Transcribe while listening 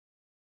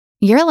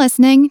You're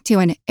listening to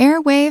an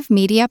Airwave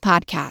Media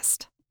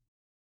Podcast.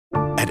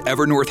 At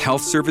Evernorth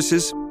Health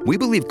Services, we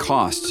believe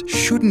costs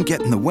shouldn't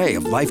get in the way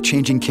of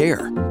life-changing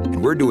care,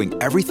 and we're doing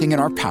everything in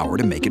our power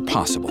to make it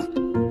possible.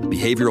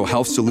 Behavioral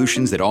health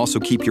solutions that also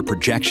keep your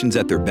projections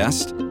at their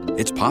best?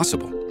 It's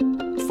possible.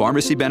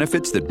 Pharmacy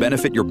benefits that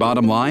benefit your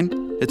bottom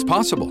line? It's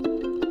possible.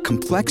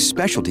 Complex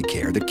specialty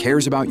care that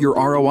cares about your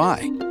ROI?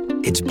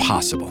 It's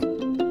possible.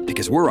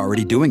 Because we're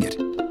already doing it.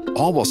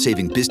 All while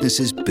saving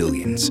businesses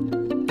billions.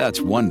 That's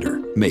Wonder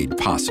made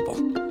possible.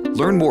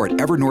 Learn more at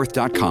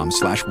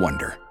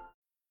evernorth.com/wonder.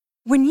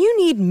 When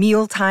you need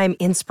mealtime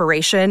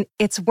inspiration,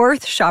 it's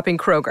worth shopping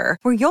Kroger,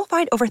 where you'll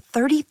find over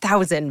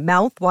 30,000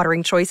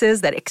 mouth-watering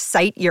choices that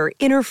excite your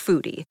inner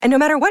foodie. And no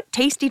matter what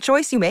tasty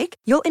choice you make,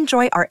 you'll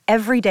enjoy our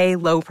everyday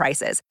low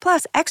prices,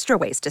 plus extra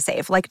ways to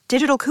save, like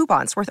digital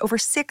coupons worth over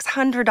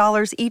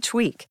 $600 each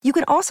week. You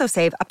can also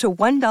save up to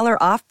 $1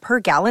 off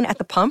per gallon at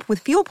the pump with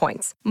fuel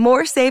points.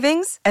 More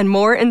savings and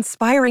more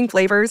inspiring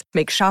flavors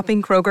make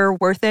shopping Kroger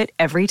worth it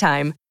every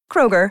time.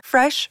 Kroger,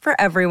 fresh for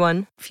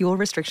everyone. Fuel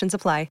restrictions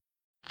apply.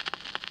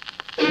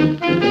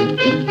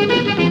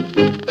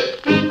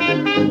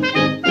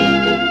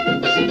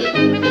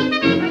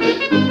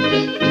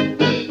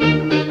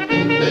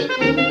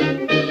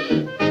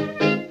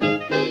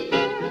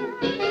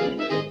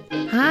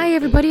 Hi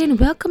everybody and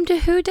welcome to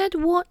Who Did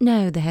What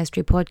Now, the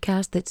history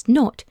podcast that's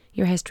not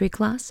your history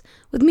class,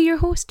 with me your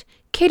host,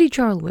 Katie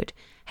Charlwood,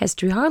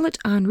 history harlot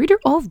and reader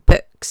of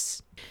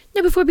books.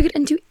 Now before we get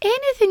into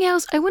anything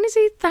else, I want to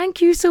say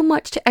thank you so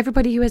much to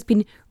everybody who has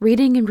been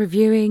rating and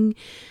reviewing,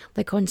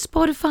 like on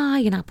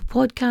Spotify and Apple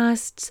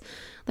Podcasts.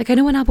 Like I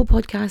know on Apple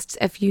Podcasts,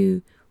 if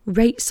you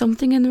write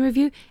something in the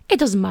review, it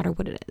doesn't matter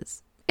what it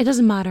is. It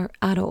doesn't matter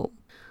at all.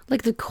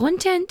 Like the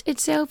content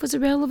itself is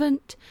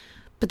irrelevant,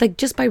 but like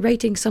just by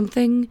writing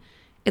something,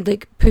 it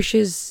like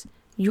pushes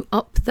you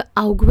up the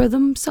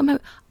algorithm somehow.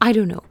 I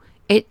don't know.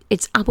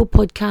 It's Apple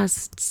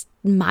Podcasts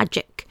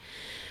magic.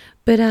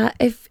 But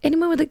if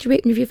anyone would like to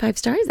rate and review 5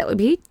 stars, that would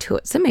be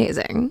totes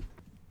amazing.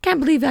 Can't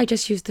believe I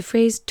just used the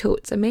phrase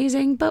totes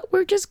amazing, but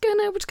we're just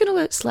gonna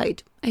let it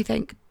slide, I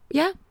think.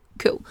 Yeah?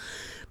 Cool.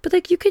 But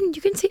like you can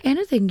say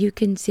anything. You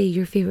can say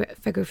your favourite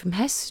figure from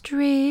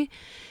history.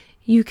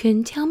 You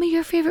can tell me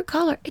your favourite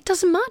colour. It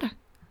doesn't matter.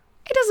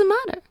 It doesn't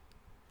matter.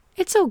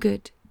 It's all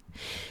good.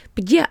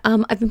 But yeah,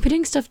 I've been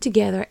putting stuff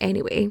together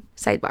anyway,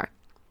 sidebar,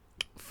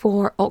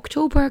 for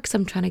October, because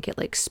I'm trying to get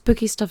like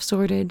spooky stuff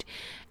sorted,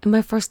 and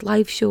my first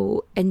live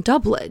show in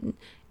Dublin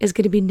is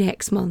going to be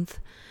next month.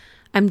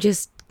 I'm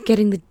just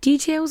getting the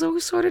details all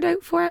sorted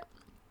out for it,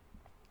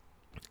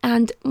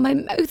 and my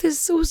mouth is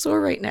so sore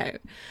right now.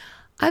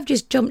 I've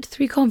just jumped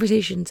 3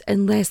 conversations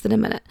in less than a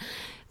minute.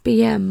 But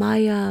yeah,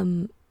 my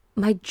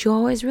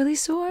jaw is really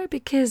sore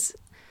because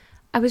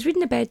I was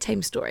reading a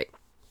bedtime story,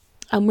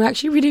 and we're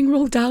actually reading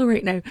Roald Dahl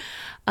right now,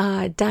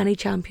 Danny,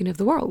 Champion of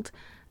the World.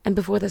 And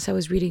before this, I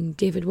was reading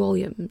David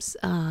Williams'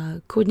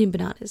 Codename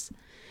Bananas.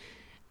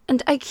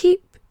 And I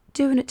keep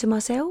doing it to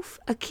myself.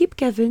 I keep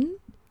giving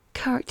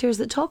characters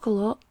that talk a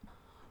lot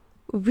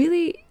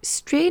really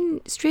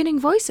straining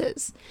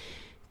voices.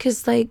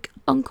 Because like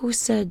Uncle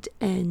Sid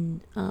in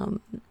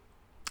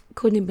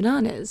Codename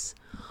Bananas,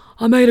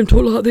 I made him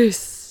talk like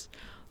this.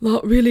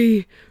 Like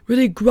really,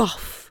 really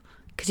gruff.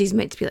 Because he's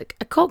meant to be like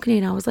a Cockney.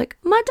 And I was like,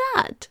 my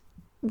dad,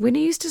 when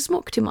he used to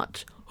smoke too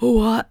much. Oh,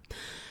 what?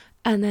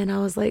 And then I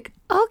was like,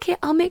 okay,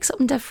 I'll make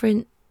something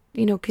different,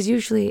 you know, because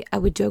usually I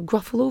would do a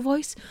Gruffalo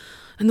voice,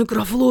 and the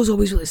Gruffalo is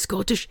always really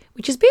Scottish,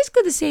 which is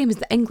basically the same as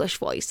the English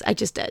voice I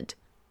just did,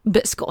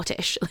 but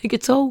Scottish. Like,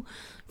 it's all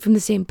from the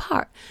same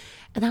part.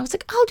 And I was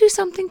like, I'll do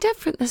something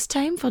different this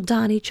time for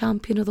Danny,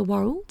 Champion of the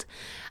World,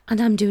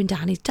 and I'm doing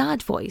Danny's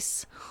dad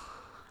voice.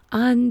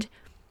 And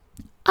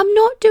I'm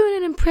not doing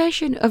an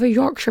impression of a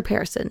Yorkshire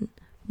person.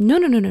 No.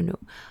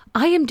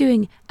 I am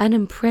doing an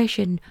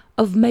impression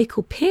of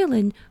Michael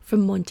Palin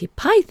from Monty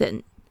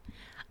Python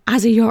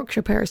as a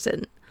Yorkshire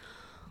person.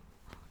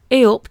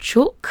 Hey up,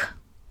 Chuck.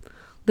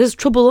 There's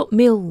trouble up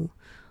mill.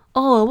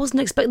 Oh, I wasn't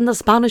expecting the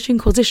Spanish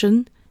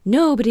Inquisition.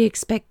 Nobody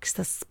expects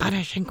the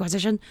Spanish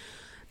Inquisition.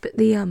 But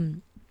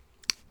it's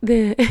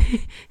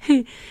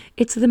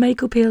the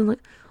Michael Palin,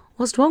 like,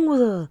 what's wrong with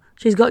her?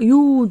 She's got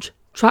huge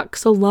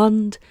tracts of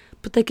land.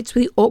 But like, it's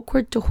really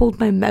awkward to hold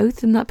my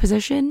mouth in that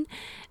position,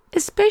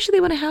 especially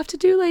when I have to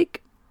do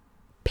like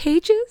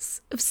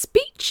pages of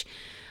speech,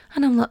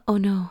 and I'm like, oh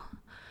no.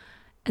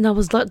 And I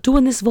was like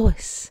doing this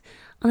voice,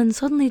 and then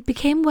suddenly it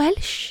became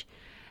Welsh.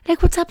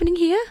 Like, what's happening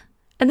here?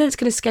 And then it's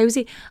kind of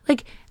scousy,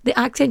 like the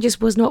accent just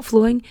was not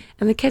flowing,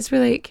 and the kids were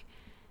like,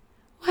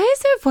 why is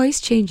their voice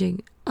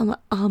changing? I'm like,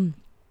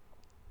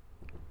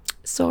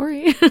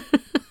 sorry.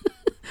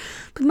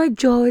 But my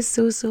jaw is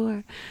so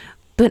sore,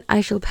 but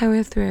I shall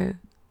power through,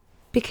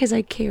 because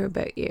I care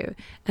about you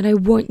and I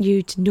want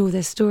you to know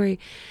this story.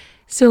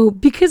 So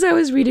because I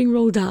was reading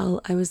Roald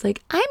Dahl, I was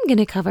like, I'm going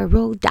to cover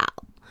Roald Dahl,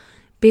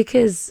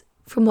 because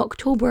from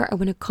October I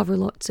want to cover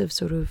lots of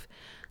sort of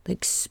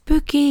like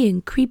spooky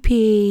and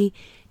creepy,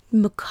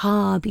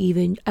 macabre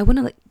even. I want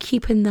to like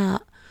keep in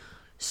that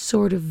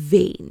sort of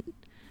vein.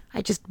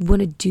 I just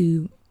want to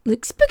do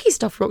like spooky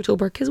stuff for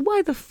October, because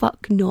why the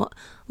fuck not?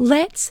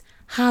 Let's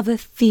have a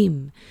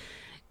theme,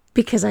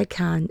 because I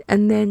can.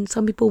 And then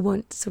some people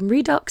want some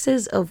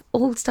reduxes of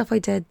old stuff I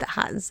did that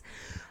has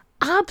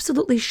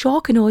absolutely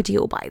shocking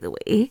audio, by the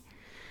way.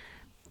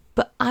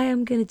 But I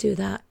am going to do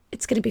that.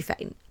 It's going to be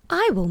fine.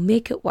 I will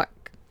make it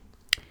work.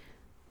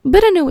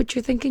 But I know what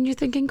you're thinking. You're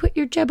thinking, quit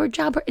your jabber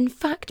jabber and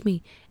fact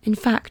me. In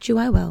fact you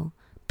I will.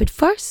 But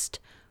first,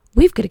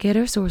 we've got to get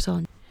our source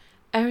on.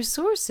 Our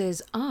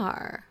sources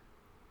are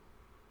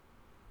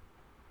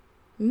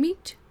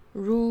Meet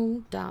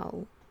Roald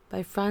Dahl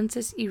by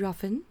Francis E.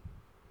 Ruffin,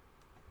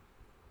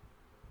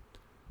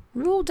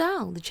 Roald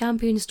Dahl, the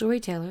Champion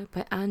Storyteller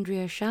by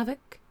Andrea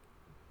Shavik,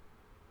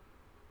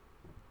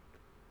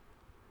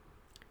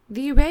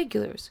 The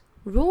Irregulars,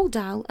 Roald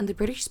Dahl and the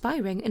British Spy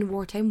Ring in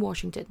Wartime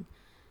Washington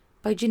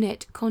by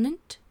Jeanette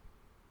Conant,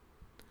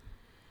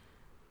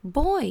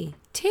 Boy,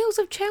 Tales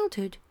of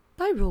Childhood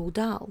by Roald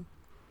Dahl,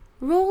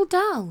 Roald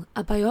Dahl,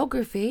 a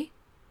biography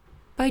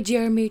by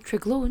Jeremy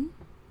Triglone,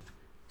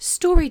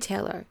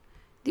 Storyteller,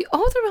 the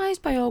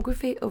authorised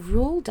biography of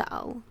Roald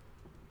Dahl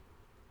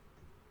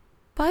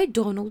by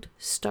Donald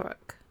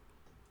Sturrock.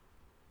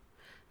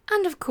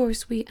 And of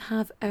course we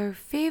have our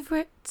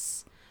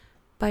favourites,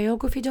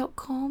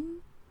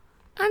 biography.com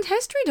and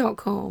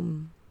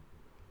history.com.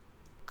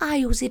 Are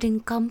you sitting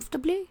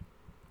comfortably?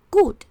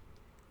 Good.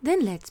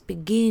 Then let's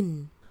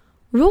begin.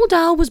 Roald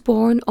Dahl was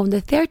born on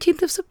the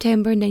 13th of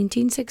September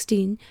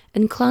 1916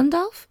 in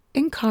Llandalf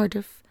in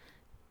Cardiff,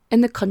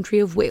 in the country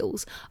of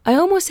Wales. I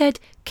almost said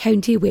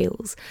County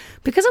Wales,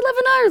 because I live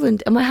in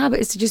Ireland and my habit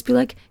is to just be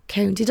like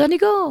County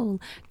Donegal,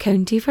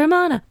 County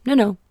Fermanagh.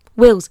 No,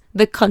 Wales,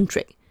 the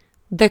country.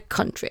 The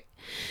country.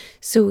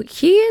 So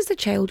he is the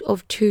child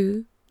of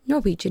two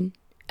Norwegian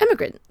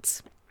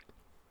immigrants.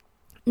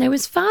 Now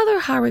his father,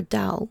 Harald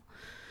Dahl,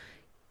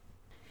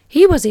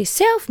 he was a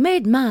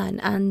self-made man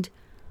and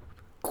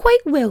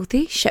quite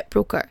wealthy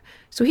shipbroker.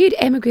 So he had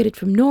emigrated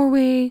from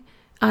Norway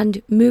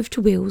and moved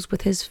to Wales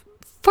with his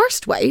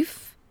first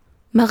wife,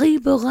 Marie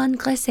Boran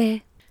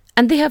Gresset,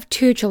 and they have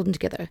two children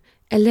together,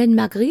 Hélène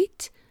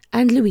Marguerite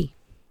and Louis.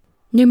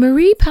 Now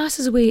Marie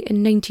passes away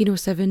in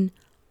 1907,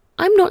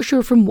 I'm not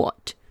sure from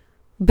what,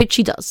 but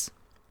she does.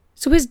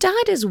 So his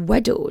dad is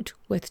widowed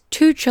with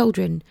two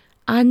children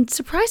and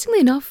surprisingly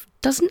enough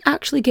doesn't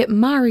actually get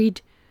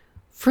married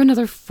for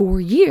another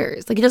 4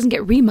 years. Like he doesn't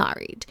get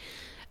remarried.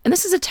 And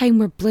this is a time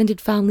where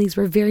blended families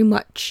were very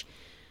much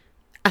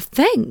a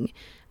thing,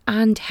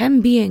 and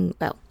him being,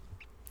 well,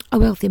 a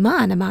wealthy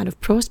man, a man of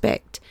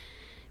prospect,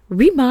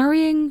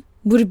 remarrying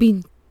would have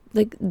been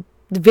like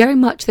very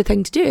much the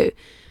thing to do.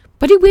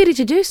 But he waited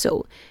to do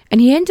so,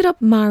 and he ended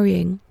up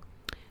marrying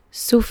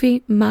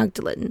Sophie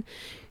Magdalene,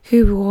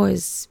 who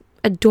was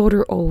a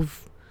daughter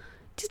of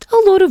just a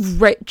lot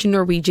of rich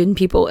Norwegian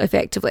people,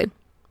 effectively.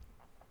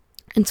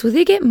 And so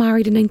they get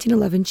married in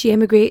 1911. She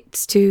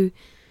emigrates to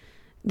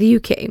the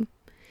UK,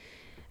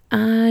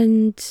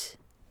 and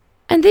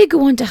they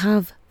go on to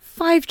have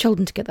 5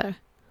 children together: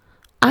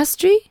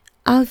 Astrid,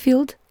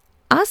 Alfhild,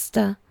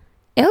 Asta,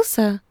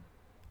 Elsa,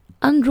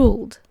 and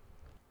Roald.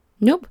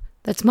 Nope,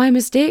 that's my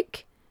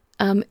mistake.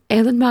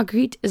 Hélène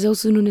Marguerite is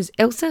also known as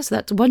Elsa, so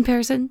that's one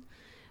person.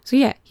 So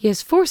yeah, he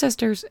has 4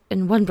 sisters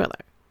and 1 brother.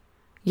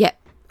 Yeah,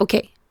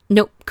 okay.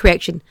 Nope,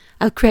 correction.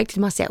 I've corrected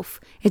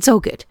myself. It's all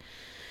good.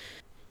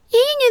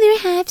 You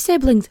neither have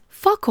siblings.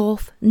 Fuck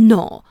off.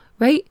 No,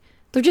 right?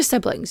 They're just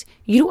siblings.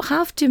 You don't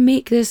have to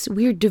make this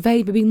weird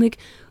divide by being like,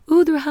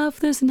 oh, they're half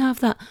this and half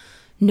that.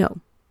 No.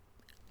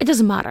 It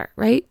doesn't matter,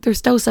 right? They're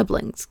still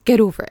siblings. Get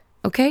over it,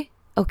 okay?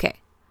 Okay.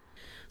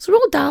 So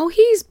Roald Dahl,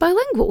 he's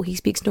bilingual. He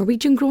speaks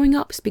Norwegian growing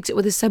up, speaks it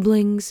with his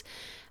siblings,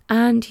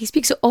 and he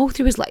speaks it all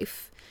through his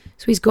life.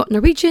 So he's got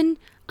Norwegian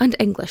and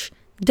English.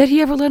 Did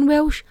he ever learn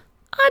Welsh?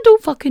 I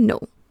don't fucking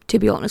know, to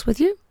be honest with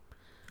you.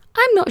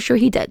 I'm not sure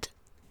he did.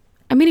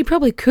 I mean, he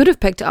probably could have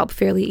picked it up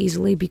fairly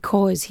easily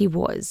because he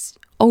was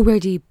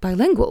already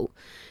bilingual.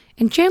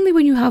 And generally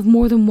when you have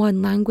more than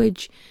one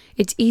language,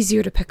 it's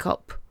easier to pick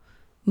up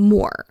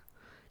more.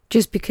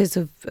 Just because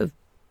of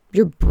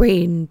your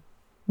brain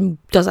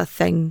does a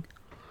thing.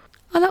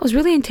 Oh, that was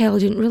really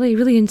intelligent, really,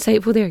 really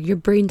insightful there. Your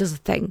brain does a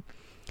thing.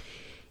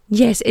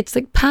 Yes, it's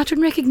like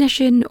pattern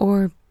recognition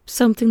or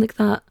something like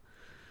that.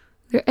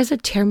 There is a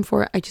term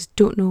for it, I just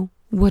don't know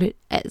what it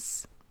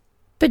is.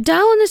 But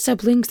Dahl and his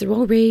siblings, they're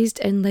all raised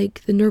in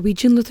like the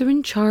Norwegian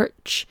Lutheran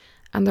Church,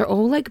 and they're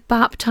all like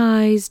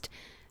baptised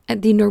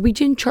at the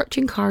Norwegian Church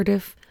in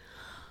Cardiff.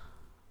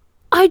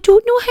 I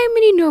don't know how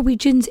many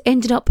Norwegians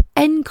ended up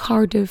in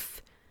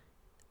Cardiff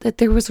that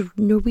there was a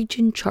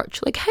Norwegian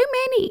church. Like, how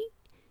many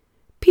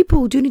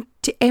people do need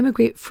to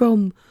emigrate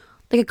from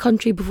like a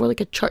country before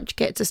like a church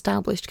gets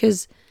established?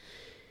 Because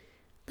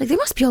like there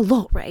must be a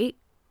lot, right?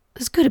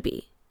 There's got to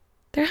be.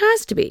 There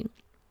has to be.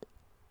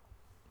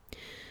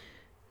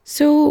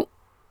 So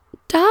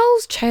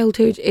Dahl's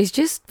childhood is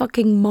just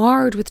fucking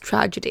marred with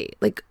tragedy,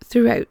 like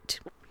throughout.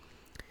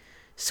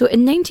 So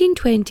in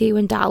 1920,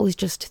 when Dahl was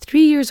just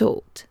 3 years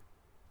old,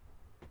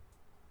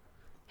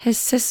 his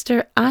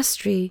sister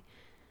Astrid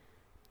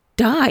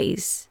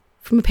dies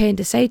from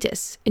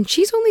appendicitis, and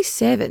she's only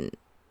 7.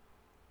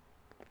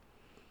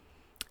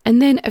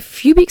 And then a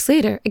few weeks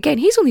later, again,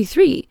 he's only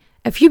 3.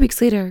 A few weeks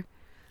later,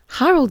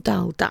 Roald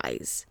Dahl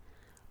dies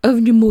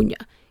of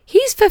pneumonia.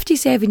 He's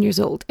 57 years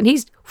old, and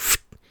he's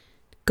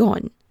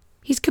gone.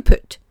 He's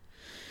kaput.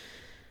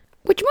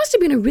 Which must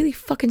have been a really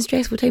fucking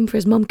stressful time for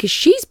his mum, because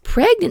she's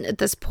pregnant at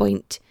this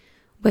point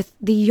with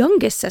the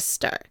youngest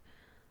sister,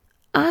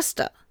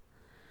 Asta.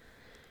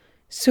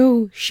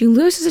 So she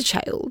loses a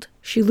child,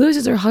 she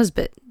loses her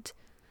husband,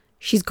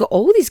 she's got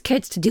all these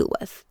kids to deal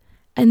with,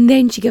 and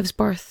then she gives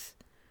birth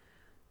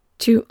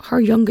to her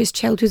youngest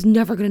child who's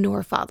never going to know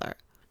her father.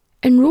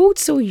 And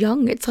Roald's so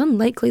young, it's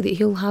unlikely that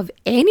he'll have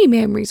any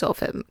memories of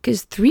him,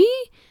 because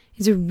 3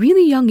 is a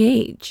really young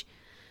age.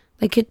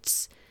 Like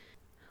it's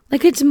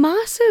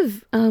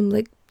massive,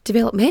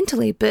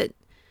 developmentally, but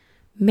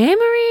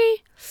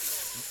memory,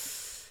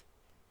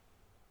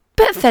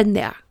 bit thin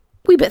there,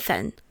 wee bit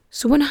thin.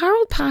 So when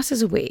Roald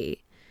passes away,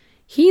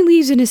 he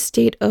leaves in a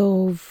state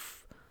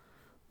of,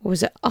 what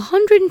was it,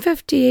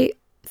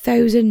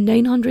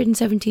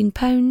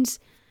 £158,917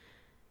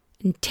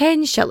 and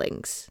 10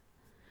 shillings,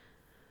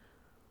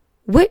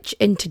 which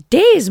in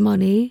today's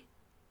money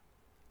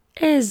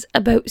is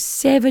about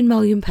 £7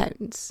 million.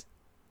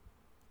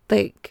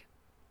 Like,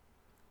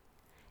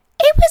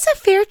 it was a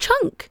fair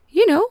chunk,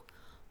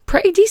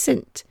 pretty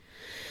decent.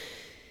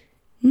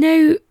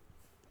 Now,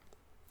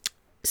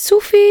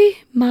 Sophie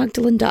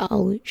Magdalene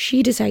Dahl,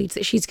 she decides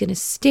that she's going to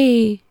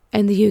stay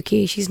in the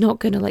UK. She's not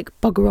going to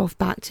bugger off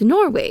back to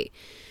Norway,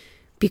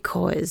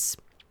 because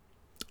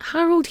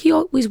Harold, he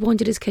always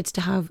wanted his kids to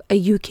have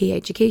a UK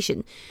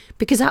education,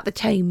 because at the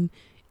time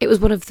it was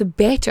one of the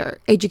better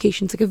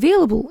educations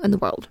available in the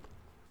world.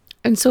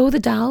 And so the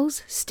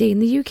Dahls stay in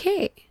the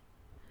UK.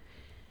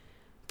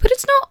 But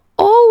it's not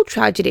all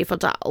tragedy for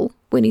Dahl.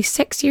 When he's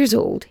 6 years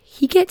old,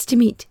 he gets to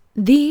meet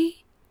the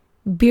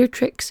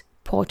Beatrix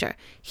Potter.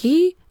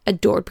 He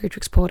adored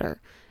Beatrix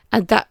Potter,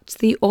 and that's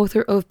the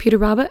author of Peter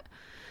Rabbit.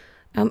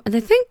 And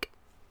I think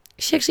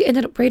she actually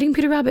ended up writing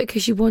Peter Rabbit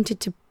because she wanted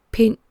to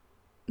paint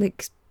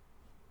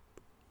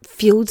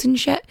fields and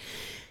shit.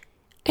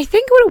 I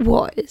think what it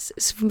was,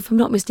 if I'm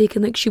not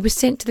mistaken, she was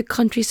sent to the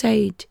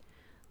countryside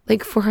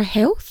for her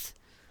health,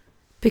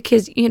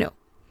 because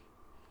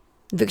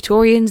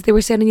Victorians, they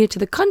were sending you to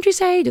the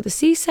countryside or the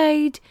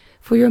seaside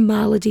for your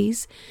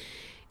maladies.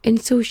 And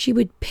so she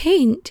would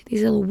paint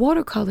these little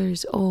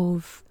watercolours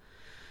of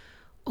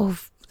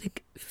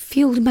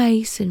field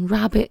mice and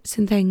rabbits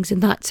and things,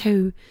 and that's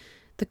how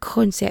the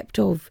concept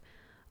of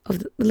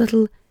the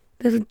little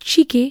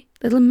cheeky,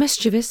 little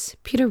mischievous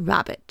Peter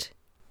Rabbit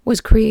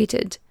was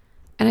created.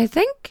 And I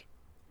think,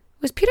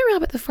 was Peter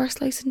Rabbit the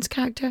first licensed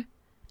character?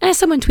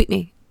 Someone tweet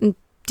me and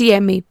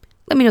DM me,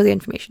 let me know the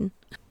information.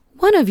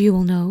 One of you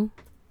will know.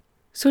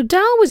 So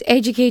Dahl was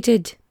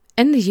educated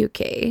in the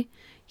UK.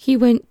 He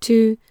went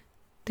to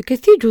the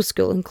cathedral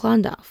school in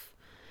Llandaff,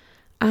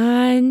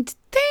 and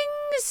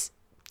things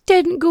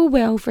didn't go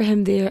well for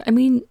him there. I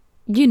mean,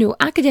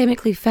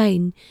 academically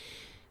fine,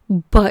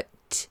 but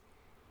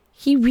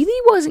he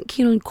really wasn't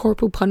keen on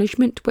corporal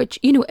punishment, which,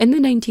 in the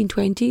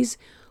 1920s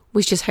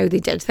was just how they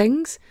did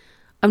things.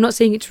 I'm not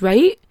saying it's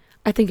right.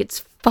 I think it's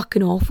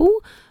fucking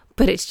awful,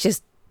 but it's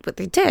just what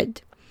they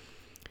did.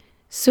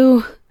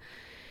 So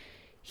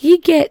he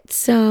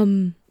gets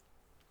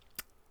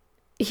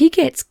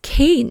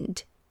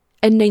caned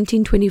in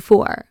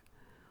 1924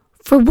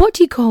 for what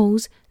he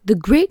calls the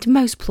Great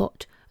Mouse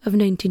Plot of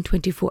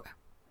 1924.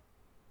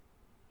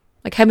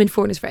 Him and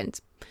 4 of his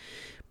friends.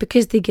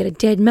 Because they get a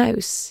dead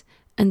mouse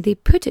and they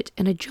put it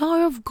in a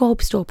jar of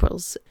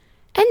gobstoppers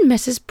in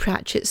Mrs.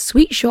 Pratchett's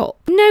sweet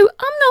shop. Now,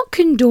 I'm not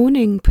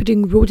condoning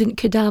putting rodent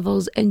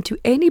cadavers into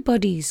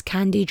anybody's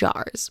candy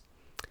jars.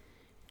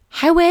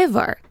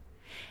 However,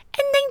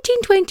 in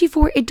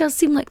 1924, it does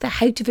seem like the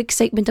height of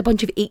excitement a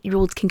bunch of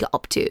 8-year-olds can get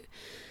up to.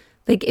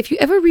 If you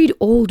ever read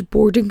old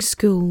boarding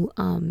school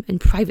and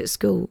private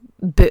school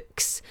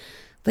books,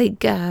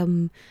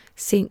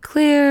 St.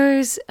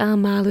 Clair's,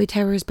 Malloy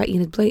Towers by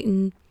Enid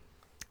Blyton,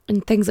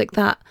 and things like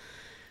that,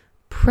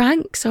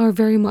 pranks are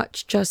very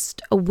much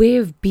just a way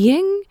of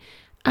being,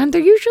 and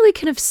they're usually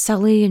kind of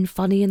silly and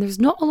funny, and there's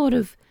not a lot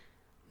of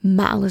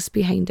malice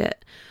behind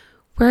it.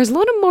 Whereas a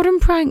lot of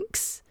modern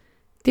pranks,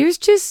 there's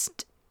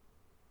just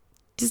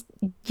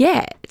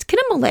it's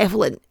kind of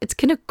malevolent, it's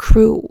kind of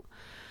cruel.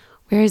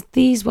 Whereas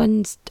these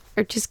ones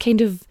are just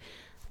kind of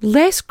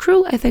less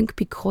cruel, I think,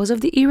 because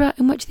of the era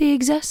in which they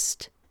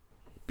exist.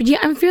 But yeah,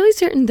 I'm fairly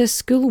certain this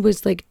school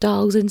was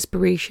Dahl's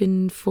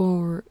inspiration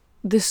for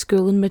the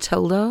school in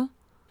Matilda.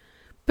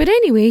 But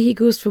anyway, he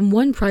goes from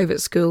one private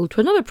school to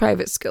another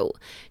private school.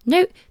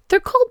 Now, they're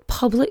called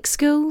public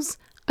schools.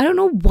 I don't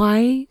know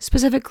why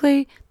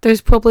specifically.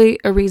 There's probably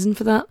a reason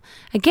for that.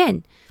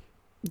 Again,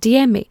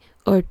 DM me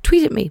or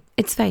tweet at me.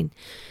 It's fine.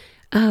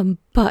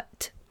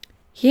 But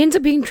he ends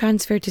up being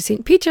transferred to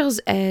St. Peter's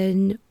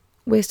in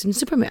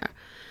Weston-super-Mare.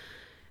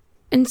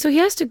 And so he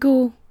has to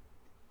go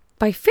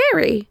by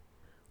ferry,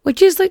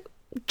 which is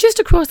just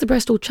across the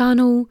Bristol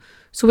Channel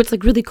So it's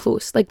like really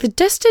close. Like the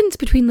distance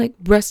between like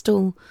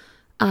Bristol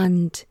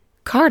and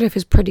Cardiff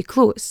is pretty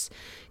close.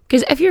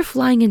 Because if you're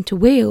flying into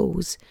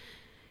Wales,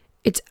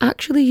 it's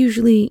actually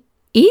usually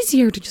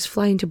easier to just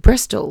fly into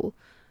Bristol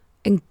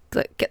and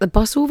like get the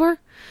bus over.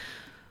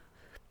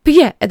 But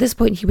yeah, at this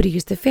point he would have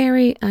used the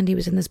ferry, and he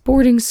was in this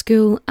boarding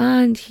school,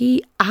 and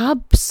he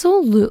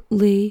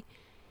absolutely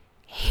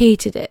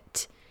hated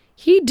it.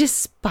 He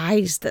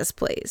despised this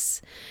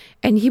place.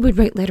 And he would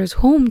write letters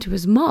home to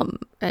his mum,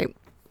 right?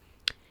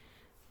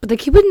 But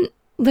like he wouldn't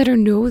let her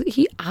know that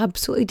he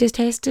absolutely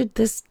detested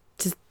this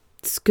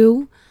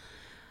school.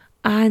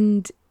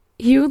 And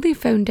he only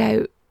found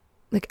out,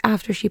 like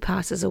after she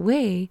passes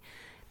away,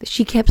 that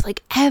she kept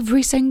like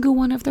every single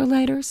one of their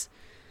letters.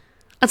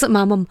 That's like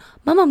my mum.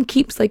 My mum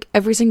keeps like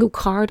every single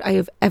card I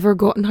have ever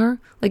gotten her.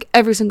 Like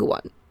every single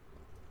one.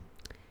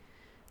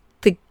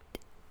 Like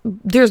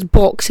there's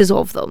boxes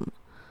of them.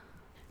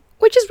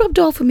 Which has rubbed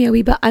off on me a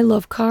wee bit. I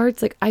love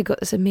cards. Like I got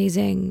this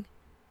amazing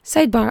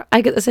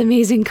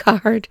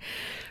card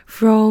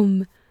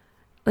from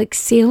like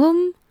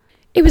Salem.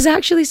 It was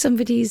actually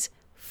somebody's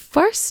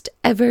first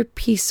ever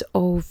piece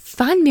of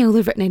fan mail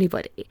they've written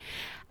anybody.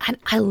 And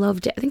I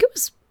loved it. I think it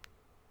was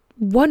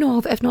one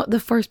of, if not the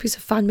first piece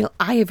of fan mail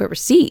I ever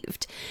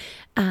received.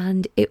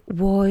 And it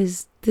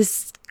was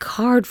this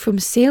card from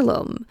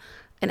Salem.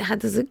 And it had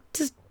this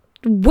just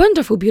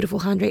wonderful, beautiful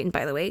handwriting,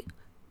 by the way.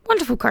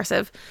 Wonderful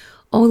cursive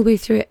all the way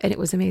through it. And it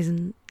was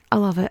amazing. I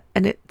love it.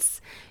 And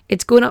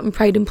it's going up in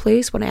Pride and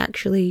Place when I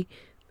actually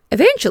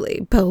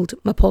eventually build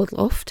my pod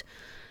loft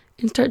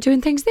and start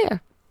doing things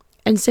there,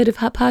 instead of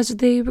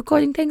haphazardly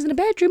recording things in a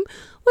bedroom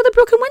with a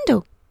broken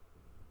window.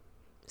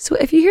 So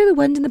if you hear the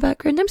wind in the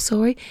background, I'm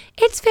sorry.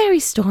 It's very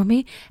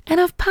stormy,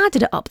 and I've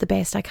padded it up the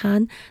best I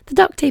can. The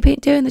duct tape ain't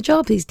doing the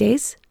job these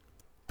days.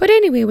 But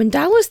anyway, when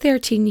Dahl was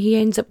 13, he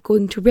ends up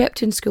going to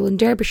Repton School in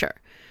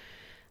Derbyshire.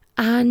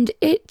 And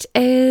it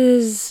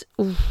is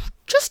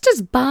just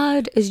as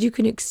bad as you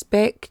can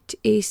expect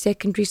a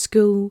secondary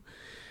school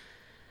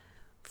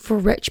for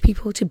rich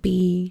people to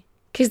be.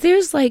 Because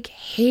there's like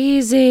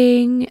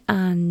hazing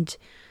and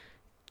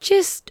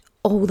just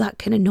all that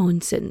kind of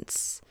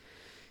nonsense.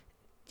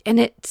 And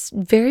it's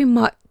very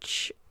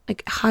much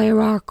like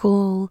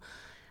hierarchical,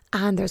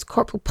 and there's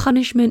corporal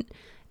punishment.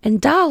 And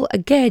Dahl,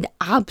 again,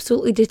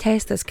 absolutely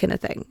detests this kind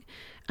of thing.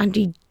 And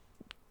he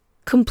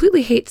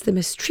completely hates the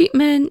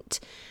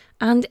mistreatment.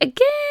 And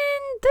again,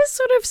 this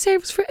sort of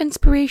serves for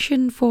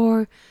inspiration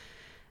for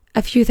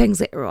a few things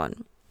later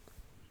on.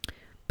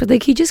 But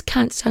like, he just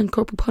can't stand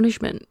corporal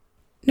punishment.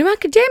 Now,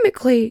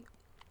 academically,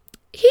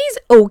 he's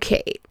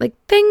okay. Like,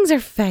 things are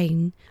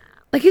fine.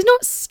 Like, he's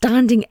not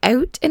standing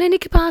out in any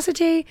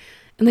capacity.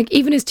 And like,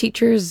 even his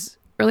teachers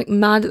are like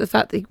mad at the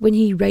fact that when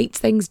he writes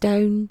things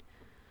down,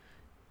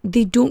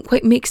 they don't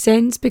quite make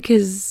sense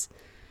because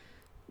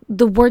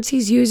the words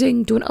he's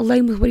using don't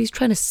align with what he's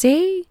trying to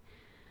say.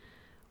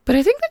 But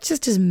I think that's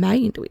just his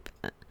mind a wee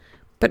bit.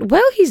 But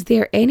while he's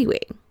there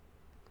anyway,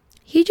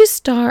 he just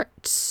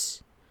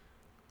starts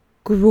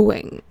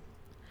growing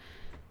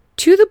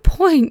to the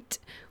point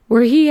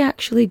where he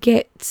actually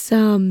gets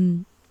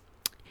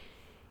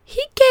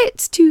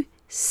to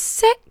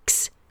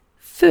 6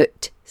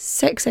 foot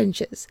 6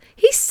 inches.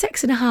 He's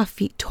 6.5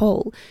 feet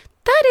tall.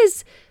 That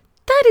is,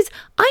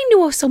 I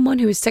know of someone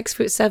who is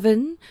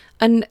 6'7",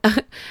 and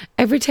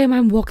every time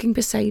I'm walking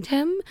beside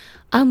him,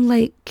 I'm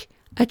like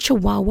a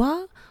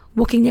chihuahua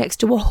walking next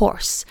to a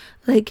horse.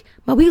 Like,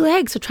 my wee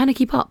legs are trying to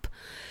keep up.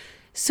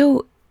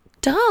 So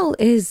Dahl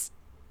is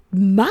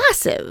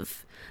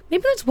massive.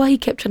 Maybe that's why he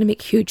kept trying to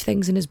make huge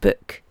things in his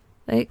book.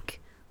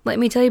 Like, let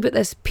me tell you about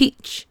this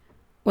peach.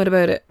 What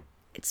about it?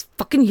 It's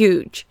fucking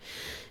huge.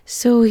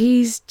 So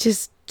he's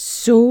just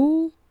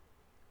so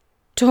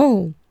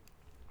tall.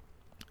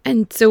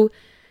 And so,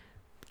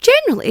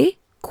 generally,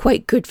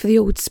 quite good for the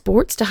old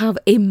sports to have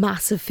a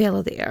massive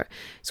fella there.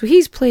 So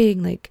he's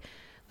playing like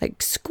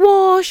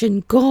squash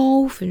and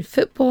golf and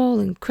football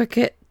and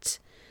cricket.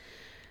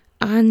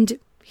 And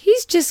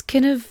he's just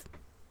kind of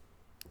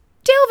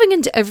delving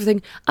into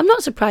everything. I'm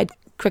not surprised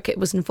cricket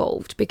was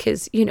involved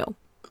because, you know,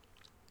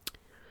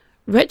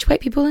 rich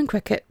white people in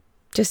cricket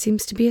just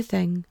seems to be a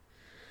thing.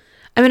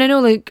 I mean, I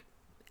know like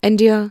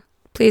India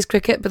plays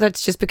cricket, but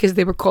that's just because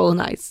they were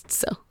colonised,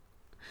 so.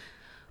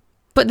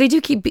 But they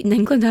do keep beating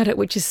England at it,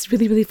 which is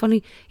really, really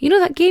funny. You know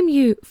that game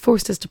you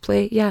forced us to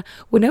play? Yeah,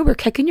 well now we're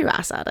kicking your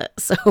ass at it,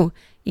 so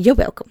you're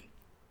welcome.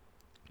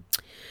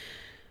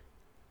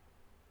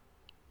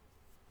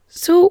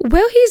 So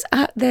while he's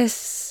at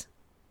this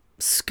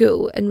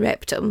school in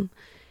Repton,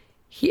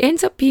 he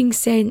ends up being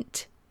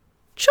sent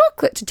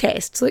chocolate to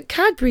test. So like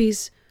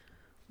Cadbury's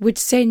would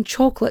send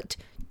chocolate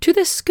to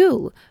this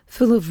school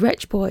full of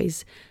rich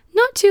boys.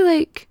 Not to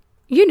like,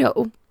 you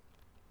know,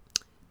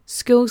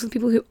 schools with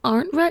people who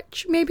aren't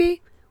rich,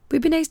 maybe. Would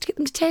it be nice to get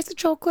them to taste the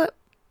chocolate?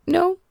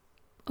 No?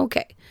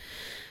 Okay.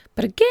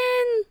 But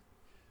again,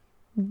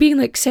 being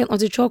like sent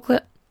lots of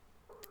chocolate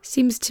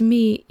seems to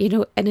me, you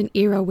know, in an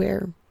era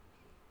where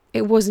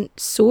it wasn't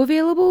so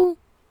available,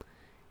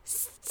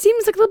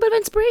 seems like a little bit of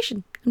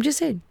inspiration. I'm just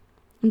saying.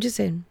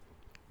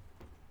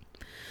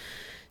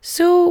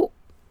 So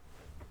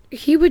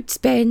he would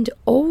spend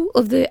all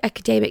of the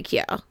academic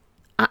year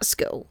at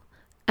school,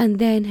 and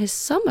then his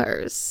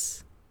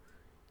summers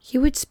he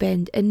would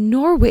spend in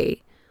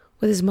Norway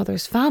with his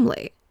mother's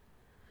family.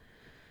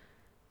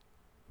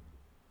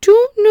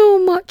 Don't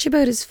know much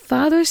about his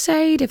father's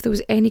side, if there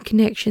was any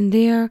connection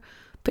there,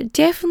 but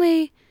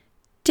definitely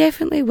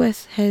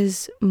with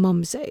his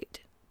mum's side.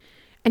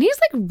 And he's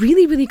like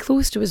really, really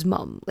close to his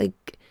mum.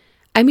 Like,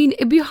 I mean,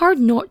 it'd be hard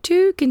not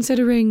to,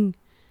 considering,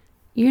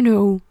 you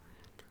know,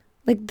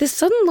 like the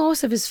sudden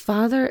loss of his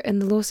father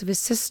and the loss of his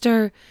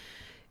sister,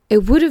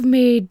 it would have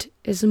made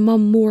his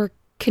mum more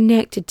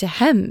connected to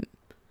him.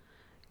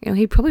 You know,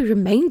 he probably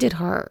reminded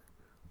her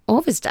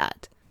of his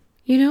dad,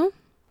 you know?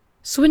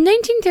 So in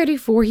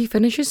 1934, he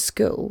finishes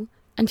school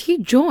and he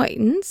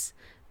joins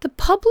the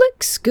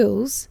Public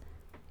Schools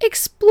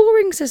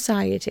Exploring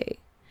Society.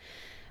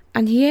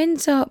 And he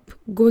ends up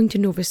going to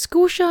Nova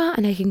Scotia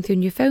and hiking through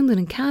Newfoundland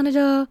and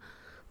Canada,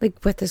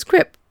 like with this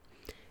group.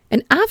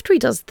 And after he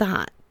does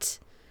that,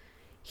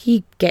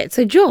 he gets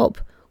a job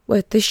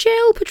with the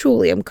Shell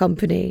Petroleum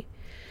Company.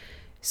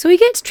 So he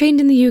gets trained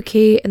in the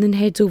UK and then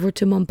heads over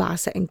to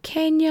Mombasa in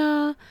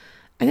Kenya.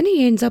 And then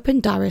he ends up in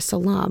Dar es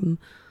Salaam,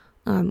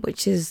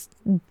 which is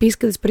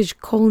basically this British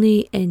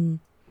colony in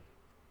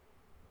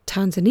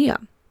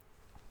Tanzania.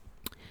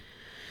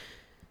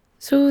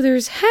 So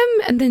there's him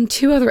and then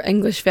two other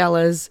English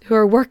fellas who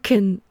are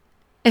working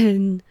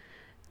in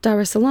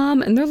Dar es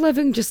Salaam, and they're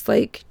living just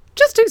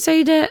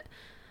outside it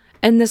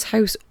in this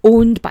house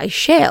owned by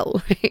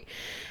Shell, right?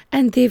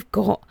 And they've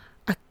got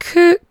a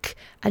cook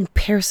and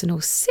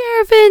personal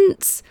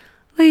servants.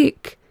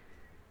 Like,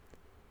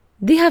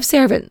 they have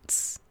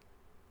servants.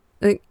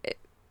 Like,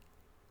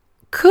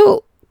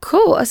 cool.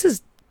 This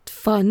is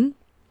fun.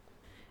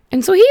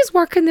 And so he's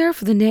working there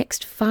for the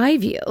next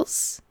 5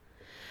 years.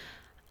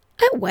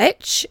 At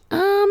which,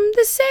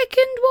 the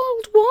Second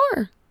World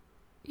War,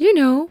 you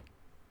know,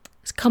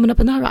 is coming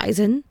up on the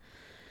horizon.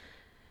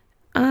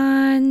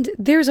 And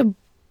there's a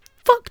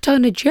fuck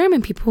ton of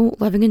German people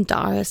living in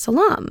Dar es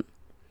Salaam.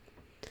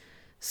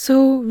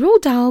 So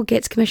Roald Dahl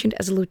gets commissioned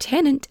as a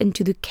lieutenant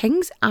into the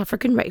King's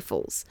African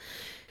Rifles.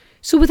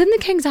 So within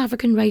the King's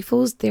African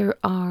Rifles, there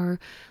are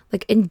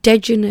like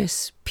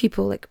indigenous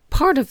people, like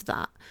part of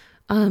that,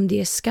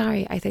 the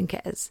Askari, I think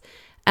it is.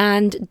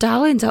 And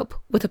Dahl ends up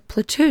with a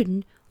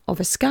platoon of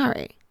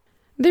Askari.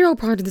 They're all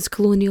part of this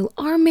colonial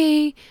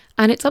army,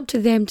 and it's up to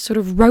them to sort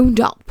of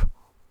round up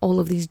all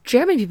of these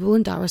German people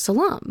in Dar es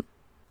Salaam.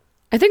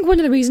 I think one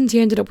of the reasons he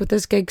ended up with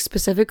this gig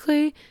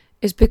specifically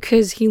is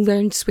because he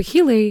learned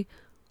Swahili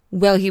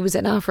while he was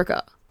in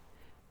Africa.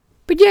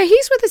 But yeah,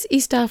 he's with this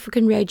East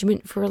African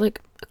regiment for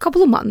like a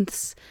couple of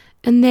months,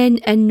 and then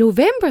in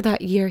November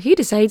that year, he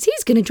decides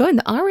he's going to join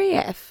the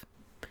RAF.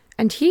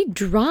 And he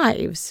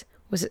drives,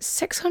 was it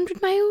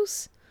 600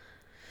 miles?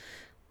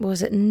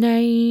 Was it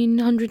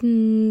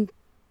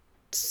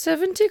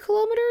 970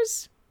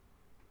 kilometers?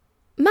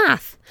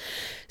 Math.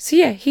 So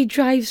yeah, he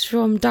drives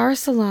from Dar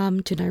es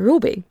Salaam to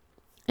Nairobi.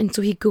 And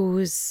so he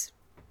gets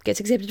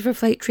accepted for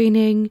flight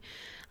training,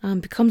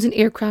 becomes an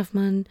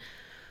aircraftman.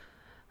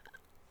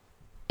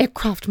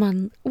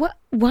 What?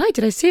 Why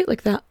did I say it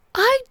like that?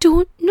 I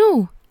don't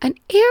know. An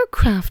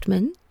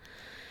aircraftman.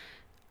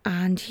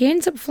 And he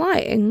ends up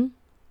flying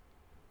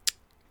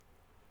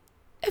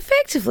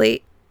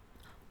effectively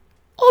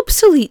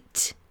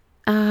obsolete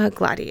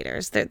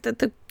gladiators.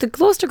 The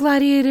Gloucester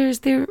gladiators,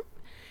 they're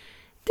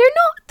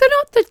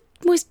not the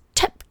most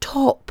tip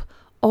top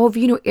of,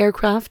 you know,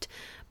 aircraft,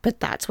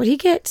 but that's what he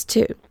gets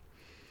to.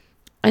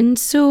 And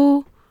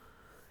so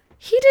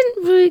he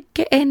didn't really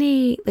get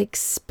any like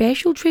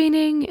special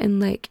training in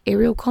like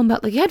aerial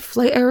combat. Like, he had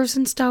flight hours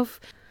and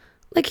stuff.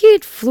 Like, he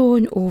had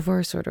flown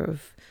over sort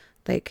of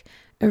like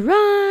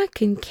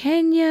Iraq and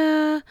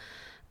Kenya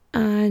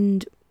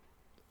and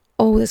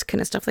all this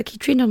kind of stuff. Like, he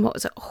trained on, what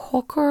was it,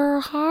 Hawker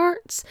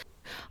Hearts?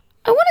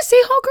 I want to say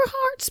Hawker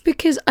Hearts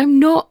because I'm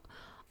not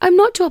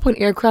too up on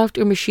aircraft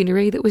or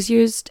machinery that was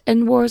used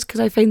in wars, because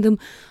I find them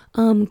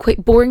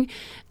quite boring.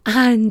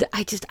 And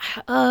I just,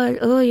 you want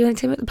to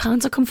tell me about the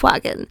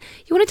Panzerkampfwagen?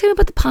 You want to tell me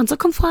about the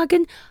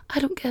Panzerkampfwagen? I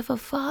don't give a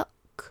fuck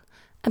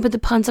about the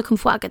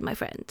Panzerkampfwagen, my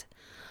friend.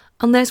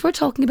 Unless we're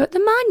talking about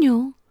the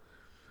manual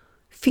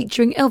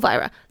featuring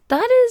Elvira.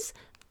 That is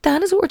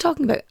what we're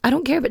talking about. I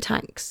don't care about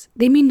tanks.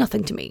 They mean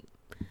nothing to me.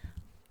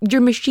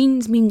 Your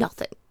machines mean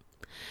nothing.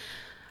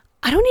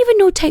 I don't even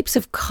know types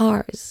of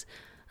cars.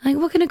 Like,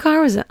 what kind of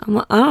car is it? I'm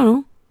like, I don't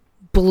know.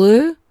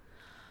 Blue?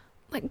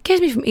 Like,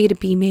 gets me from A to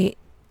B, mate.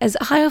 Is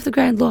it high off the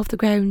ground, low off the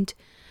ground?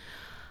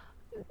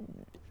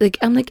 Like,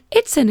 I'm like,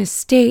 it's an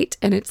estate,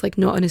 and it's like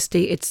not an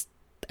estate, it's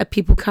a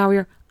people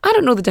carrier. I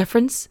don't know the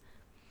difference.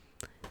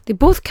 They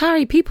both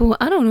carry people.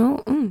 I don't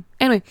know.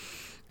 Anyway,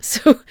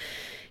 so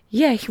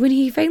yeah, when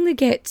he finally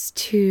gets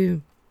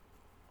to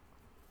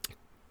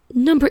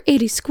number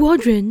 80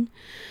 Squadron,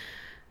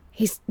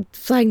 he's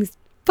flying these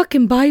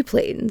fucking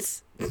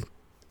biplanes,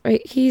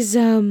 right? He's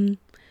doesn't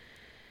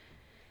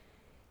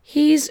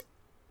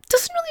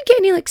really get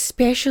any like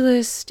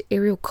specialist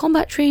aerial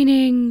combat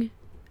training.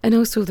 And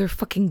also they're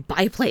fucking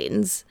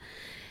biplanes.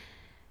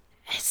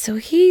 So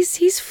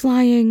he's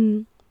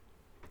flying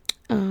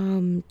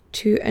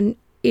to an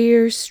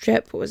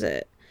airstrip, what was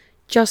it?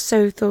 Just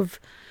south of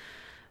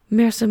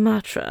Mersa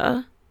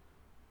Matra.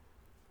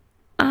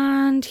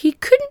 And he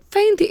couldn't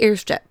find the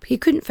airstrip. He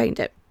couldn't find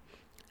it.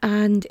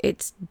 And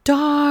it's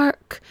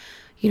dark.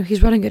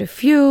 He's running out of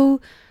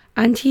fuel.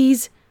 And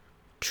he's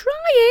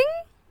trying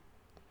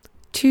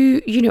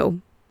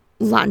to,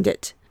 land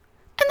it.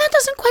 And that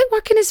doesn't quite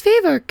work in his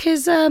favour.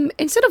 Because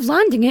instead of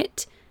landing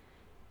it,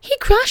 he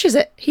crashes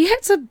it. He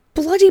hits a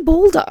bloody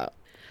boulder.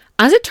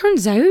 As it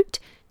turns out,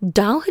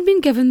 Dahl had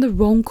been given the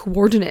wrong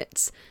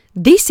coordinates.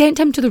 They sent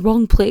him to the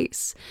wrong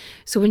place.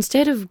 So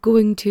instead of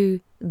going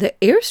to the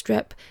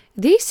airstrip,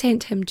 they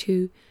sent him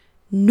to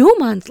no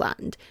man's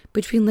land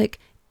between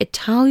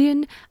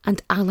Italian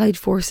and Allied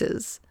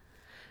forces.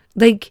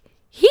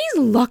 He's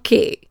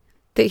lucky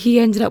that he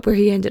ended up where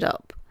he ended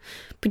up.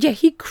 But yeah,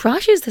 he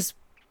crashes this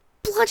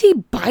bloody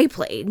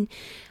biplane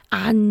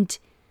and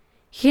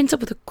he ends up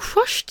with a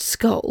crushed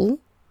skull,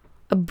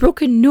 a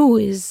broken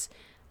nose,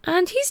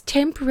 and he's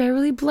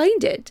temporarily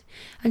blinded.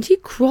 And he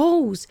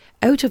crawls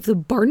out of the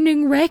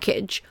burning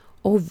wreckage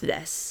of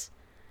this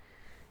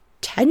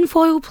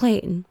tinfoil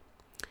plane.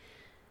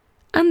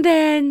 And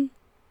then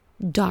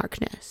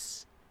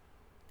darkness.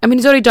 I mean,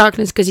 it's already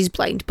darkness because he's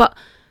blind, but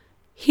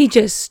he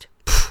just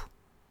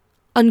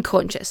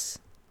unconscious.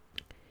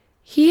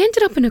 He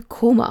ended up in a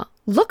coma.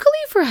 Luckily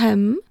for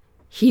him,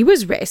 he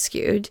was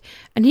rescued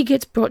and he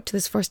gets brought to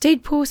this first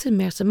aid post in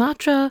Mersa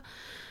Matra.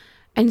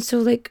 And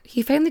so,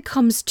 he finally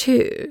comes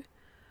to,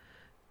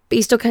 but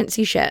he still can't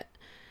see shit.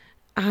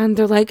 And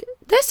they're like,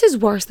 this is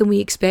worse than we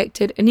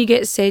expected. And he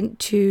gets sent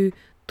to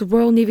the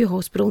Royal Navy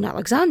Hospital in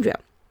Alexandria.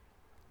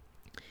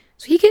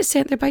 So he gets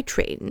sent there by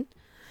train.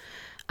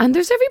 And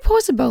there's every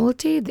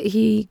possibility that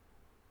he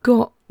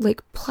got,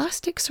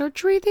 plastic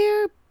surgery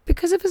there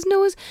because of his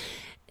nose.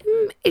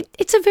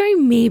 It's a very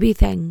maybe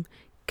thing.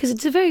 Because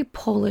it's a very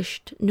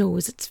polished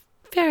nose.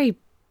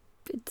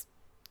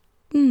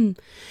 And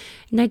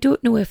I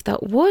don't know if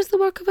that was the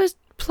work of a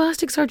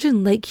plastic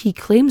surgeon like he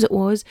claims it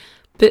was,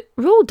 but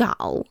Roald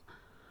Dahl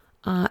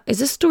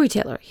is a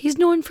storyteller. He's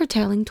known for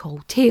telling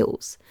tall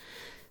tales.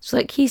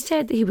 So he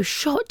said that he was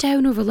shot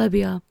down over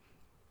Libya.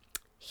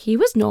 He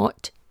was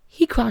not.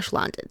 He crash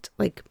landed.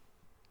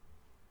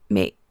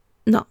 Mate,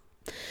 no.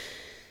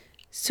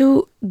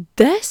 So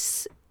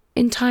this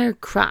entire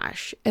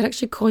crash, it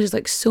actually causes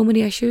so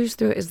many issues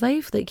throughout his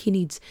life. He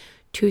needs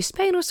 2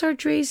 spinal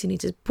surgeries. He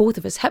needs both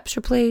of his hips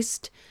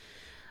replaced.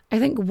 I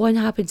think one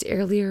happens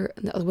earlier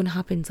and the other one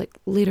happens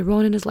later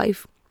on in his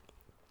life.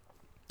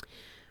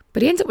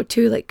 But he ends up with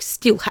 2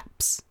 steel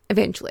hips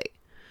eventually.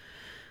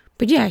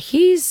 But yeah,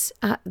 he's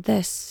at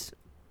this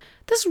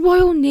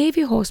Royal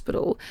Navy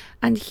hospital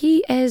and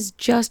he is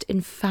just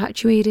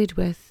infatuated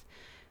with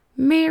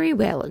Mary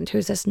Welland,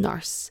 who's this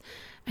nurse.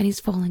 And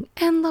he's falling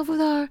in love with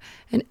her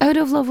and out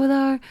of love with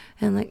her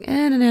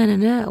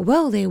and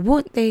Well, they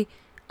won't.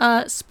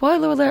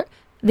 Spoiler alert,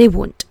 they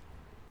won't.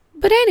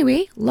 But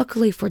anyway,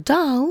 luckily for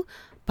Dahl,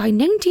 by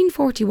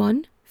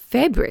 1941,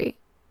 February,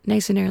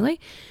 nice and early,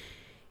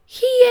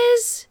 he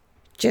is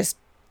just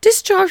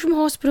discharged from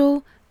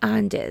hospital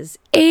and is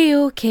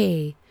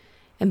A-OK.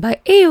 And by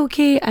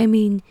A-OK, I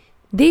mean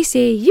they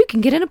say you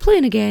can get in a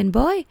plane again,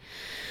 boy.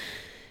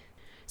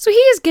 So he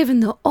is given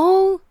the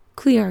all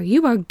clear.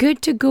 You are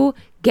good to go.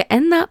 Get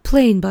in that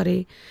plane,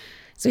 buddy.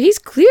 So he's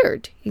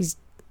cleared. He's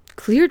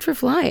cleared for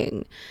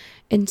flying.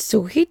 And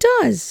so he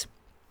does.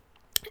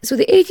 So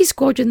the 80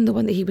 Squadron, the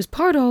one that he was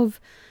part of,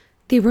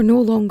 they were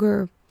no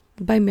longer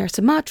by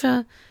Mersa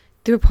Matra.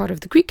 They were part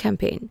of the Greek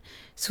campaign.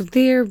 So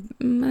they're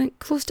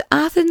close to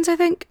Athens, I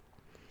think.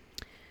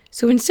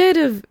 So instead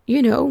of,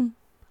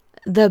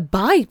 the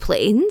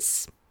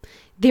biplanes,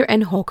 they're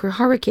in Hawker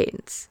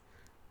Hurricanes.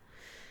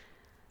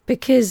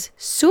 Because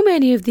so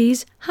many of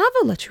these have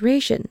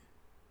alliteration.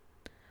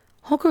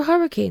 Hawker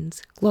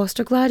Hurricanes,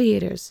 Gloucester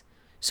Gladiators,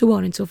 so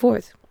on and so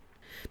forth.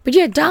 But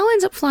yeah, Dahl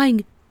ends up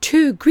flying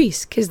to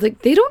Greece because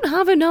they don't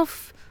have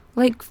enough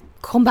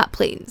combat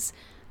planes.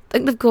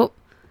 They've got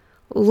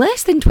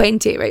less than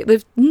 20, right?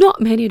 They've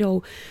not many at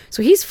all.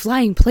 So he's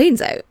flying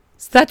planes out.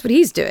 So that's what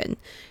he's doing.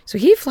 So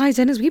he flies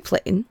in his wee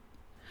plane.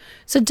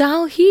 So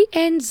Dahl, he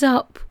ends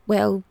up,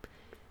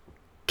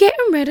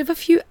 getting rid of a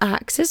few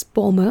Axis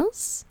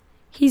bombers.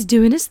 He's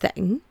doing his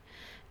thing.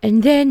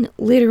 And then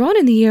later on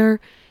in the year,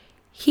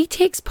 he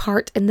takes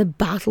part in the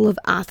Battle of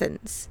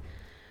Athens.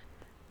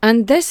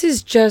 And this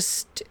is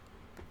just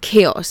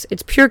chaos.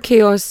 It's pure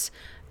chaos.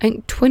 I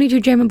think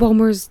 22 German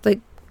bombers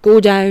go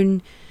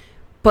down,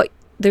 but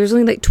there's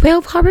only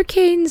 12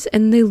 hurricanes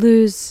and they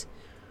lose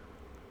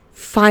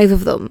 5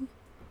 of them.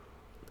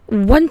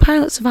 1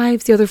 pilot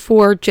survives, the other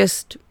 4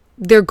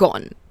 they're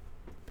gone.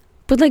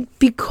 But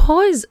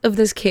because of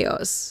this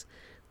chaos,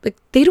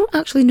 they don't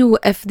actually know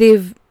if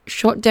they've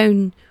shot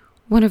down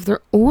one of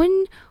their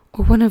own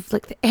or one of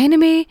the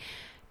enemy.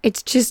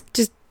 It's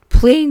just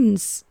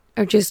planes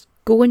are just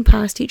going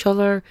past each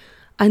other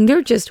and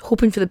they're just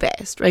hoping for the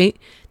best, right?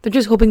 They're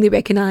just hoping they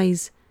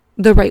recognise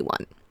the right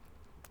one.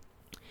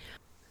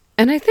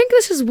 And I think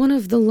this is one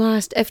of the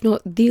last, if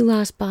not the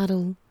last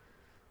battle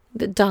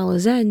that Dahl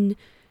is in,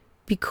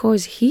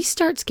 because he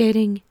starts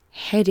getting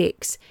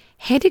headaches.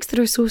 Headaches that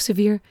are so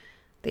severe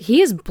that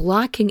he is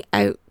blacking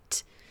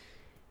out.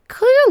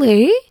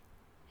 Clearly,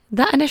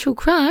 that initial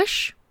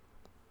crash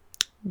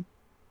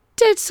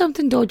did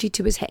something dodgy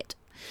to his head.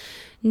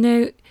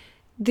 Now,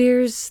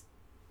 there's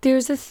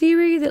a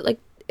theory that like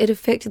it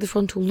affected the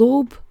frontal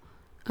lobe,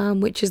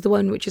 which is the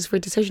one which is for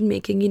decision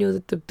making,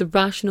 the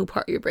rational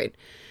part of your brain.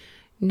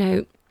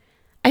 Now,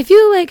 I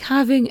feel like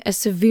having a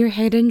severe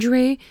head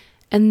injury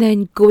and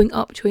then going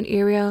up to an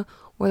area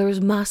where there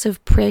was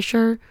massive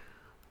pressure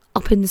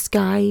up in the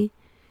sky,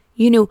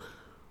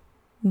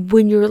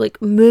 when you're like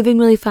moving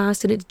really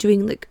fast and it's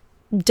doing like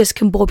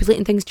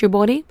discombobulating things to your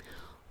body,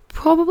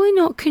 probably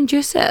not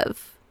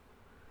conducive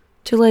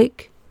to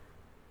like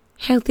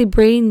healthy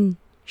brain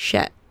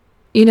shit,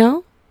 Yeah.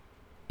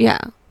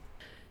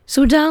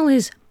 So Dahl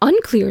is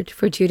uncleared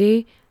for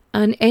duty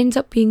and ends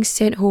up being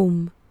sent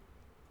home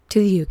to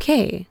the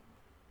UK.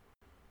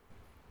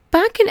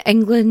 Back in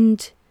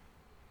England,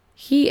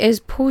 he is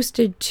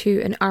posted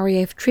to an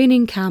RAF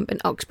training camp in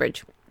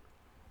Uxbridge.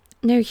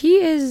 Now he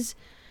is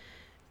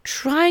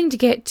trying to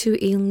get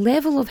to a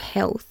level of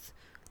health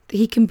that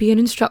he can be an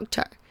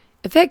instructor.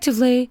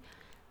 Effectively,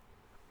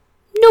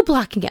 no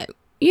blacking out,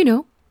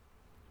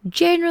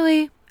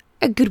 generally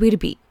a good way to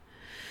be.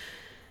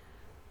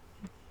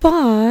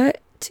 But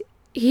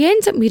he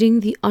ends up meeting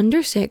the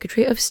Under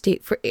Secretary of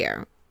State for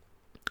Air,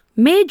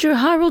 Major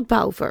Harold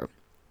Balfour,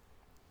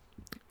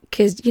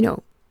 because,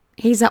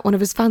 he's at one of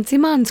his fancy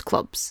man's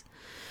clubs.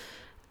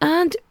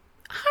 And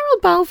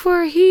Harold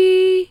Balfour,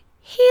 he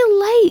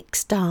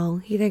likes Dahl.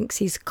 He thinks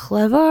he's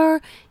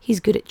clever,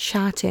 he's good at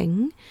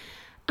chatting,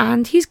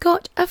 and he's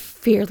got a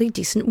fairly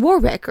decent war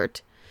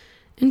record.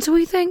 And so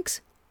he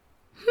thinks,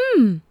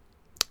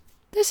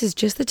 this is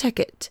just the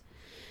ticket.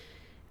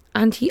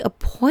 And he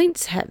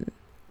appoints him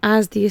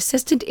as the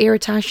assistant air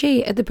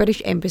attaché at the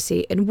British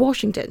Embassy in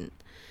Washington.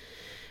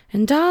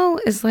 And Dahl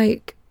is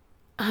like,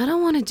 I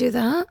don't want to do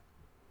that.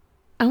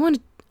 I want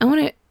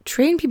to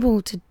train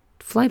people to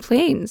fly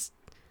planes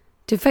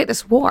to fight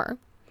this war.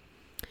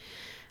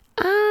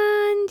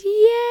 And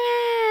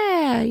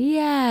yeah.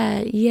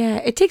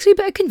 It takes a wee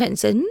bit of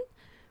convincing,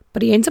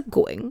 but he ends up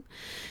going.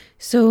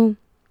 So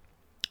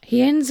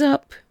he ends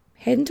up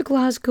heading to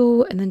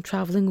Glasgow and then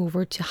travelling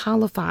over to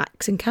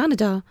Halifax in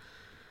Canada,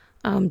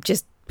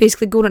 just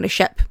basically going on a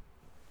ship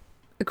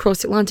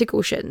across the Atlantic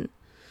Ocean.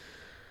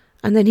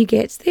 And then he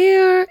gets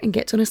there and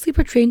gets on a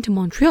sleeper train to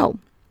Montreal.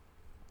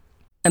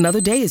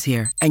 Another day is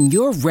here, and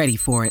you're ready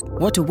for it.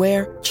 What to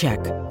wear? Check.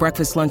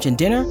 Breakfast, lunch, and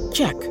dinner?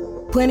 Check.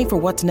 Planning for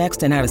what's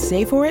next and how to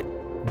save for it?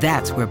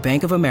 That's where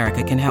Bank of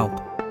America can help.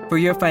 For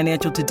your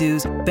financial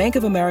to-dos, Bank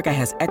of America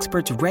has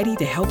experts ready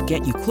to help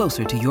get you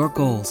closer to your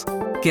goals.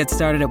 Get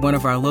started at one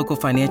of our local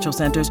financial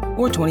centers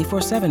or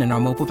 24/7 in our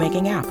mobile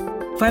banking app.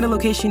 Find a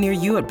location near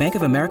you at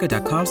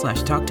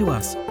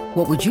bankofamerica.com/talktous.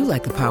 What would you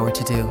like the power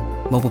to do?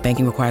 Mobile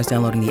banking requires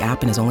downloading the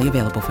app and is only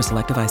available for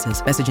select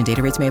devices. Message and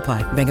data rates may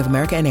apply. Bank of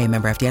America N.A.,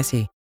 member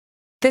FDIC.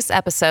 This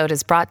episode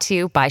is brought to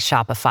you by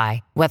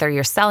Shopify. Whether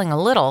you're selling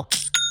a little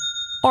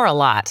or a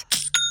lot,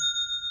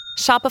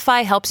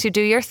 Shopify helps you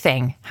do your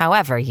thing,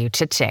 however you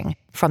cha-ching.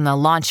 From the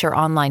launch your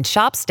online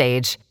shop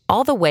stage,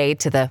 all the way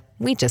to the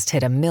we just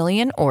hit 1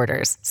 million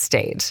orders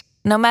stage.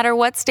 No matter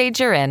what stage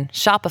you're in,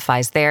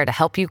 Shopify's there to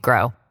help you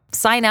grow.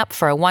 Sign up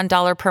for a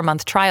 $1 per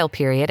month trial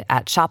period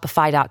at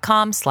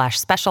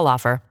shopify.com/special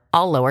offer,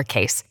 all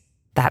lowercase.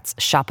 That's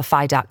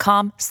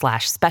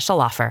shopify.com/special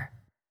offer.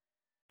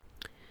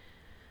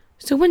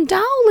 So when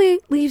Dahl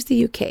leaves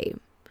the UK,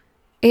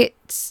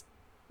 it's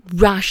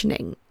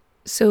rationing.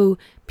 So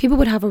people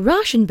would have a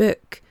ration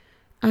book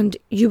and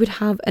you would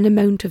have an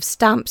amount of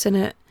stamps in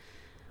it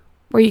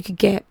where you could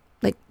get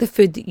like the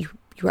food that you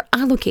were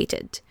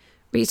allocated.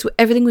 Right? So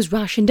everything was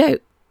rationed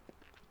out.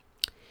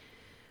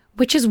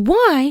 Which is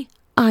why,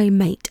 I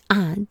might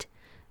add,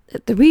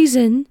 that the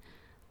reason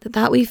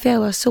that wee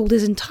fella sold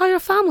his entire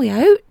family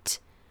out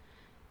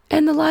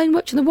in The Lion,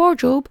 Witch and the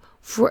Wardrobe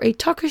for a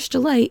Turkish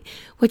delight,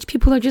 which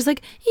people are just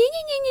like,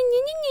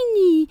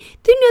 they're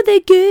not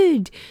that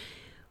good.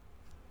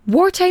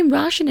 Wartime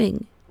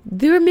rationing.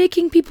 They're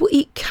making people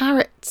eat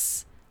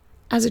carrots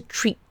as a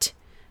treat.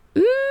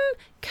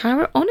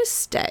 Carrot on a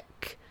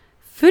stick.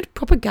 Food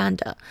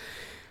propaganda.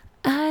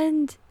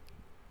 And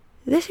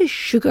this is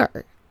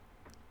sugar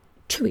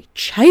to a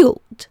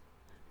child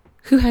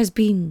who has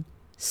been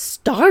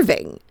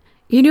starving,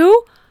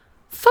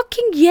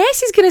 Fucking yes,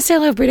 he's going to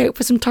sell everybody out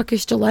for some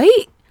Turkish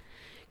delight.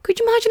 Could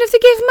you imagine if they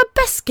gave him a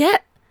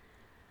biscuit?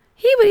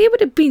 He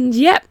would have been,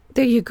 yep,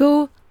 there you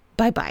go,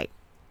 bye-bye.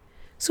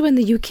 So in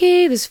the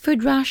UK, there's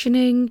food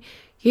rationing,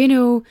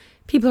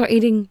 people are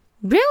eating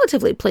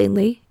relatively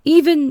plainly.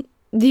 Even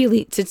the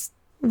elites, it's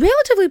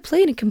relatively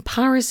plain in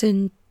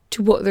comparison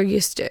to what they're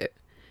used to.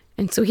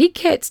 And so he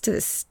gets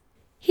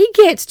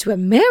to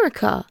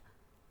America,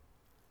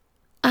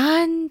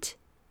 and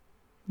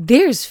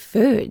there's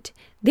food.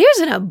 There's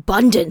an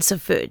abundance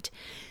of food.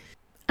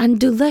 and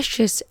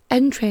delicious,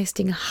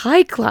 interesting,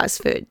 high-class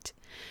food.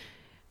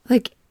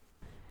 Like,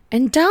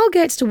 and Dahl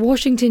gets to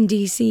Washington,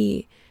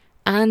 D.C.,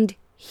 and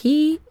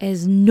he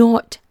is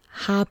not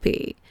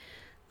happy.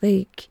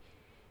 Like,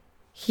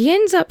 he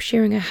ends up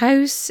sharing a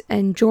house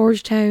in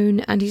Georgetown,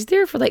 and he's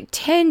there for like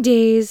 10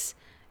 days,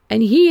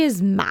 and he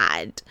is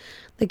mad.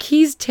 Like,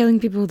 he's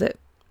telling people that,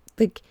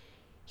 like,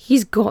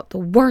 he's got the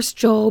worst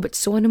job, it's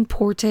so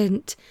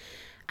unimportant.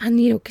 And,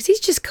 you know, because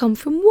he's just come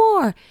from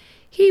war.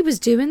 He was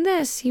doing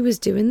this, he was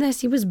doing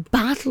this, he was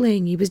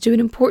battling, he was doing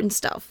important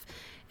stuff.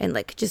 And,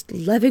 like, just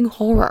living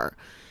horror.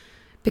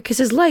 Because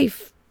his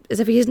life, as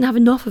if he doesn't have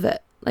enough of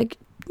it. Like,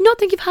 not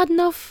think you've had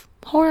enough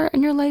horror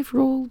in your life,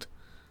 Roald?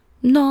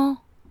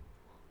 No.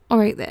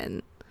 Alright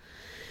then.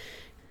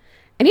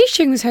 And he's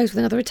sharing this house with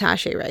another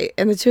attaché, right?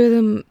 And the two of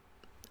them,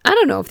 I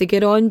don't know if they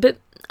get on, but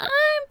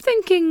I'm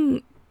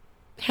thinking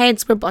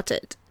heads were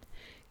butted.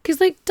 Because,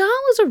 like, Dahl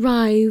has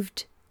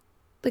arrived,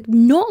 like,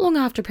 not long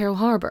after Pearl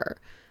Harbor.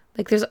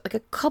 Like, there's, like, a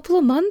couple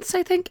of months,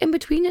 I think, in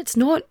between. It's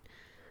not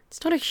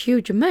a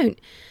huge amount.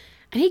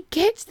 And he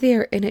gets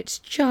there, and it's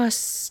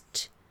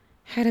just,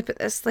 how to put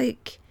this,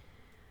 like,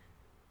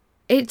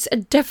 it's a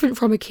different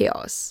form of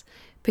chaos.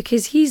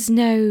 Because he's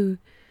now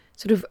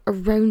sort of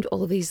around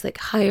all of these, like,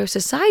 higher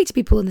society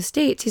people in the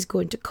States. He's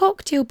going to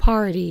cocktail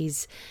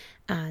parties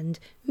and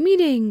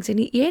meetings, and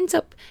he ends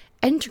up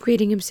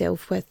integrating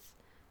himself with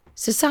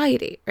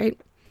society, right?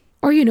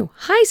 Or, you know,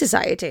 high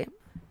society.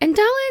 And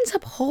Dahl ends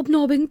up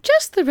hobnobbing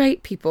just the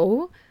right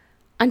people,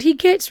 and he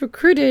gets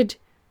recruited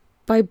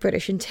by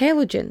British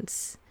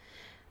intelligence.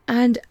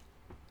 And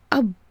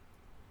a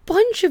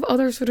bunch of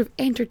other sort of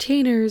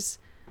entertainers,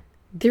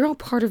 they're all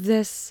part of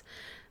this,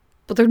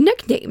 but they're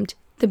nicknamed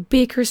the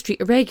Baker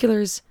Street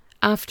Irregulars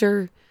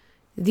after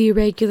the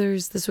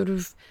Irregulars, the sort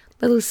of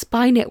little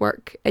spy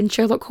network in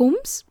Sherlock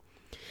Holmes.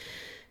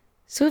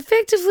 So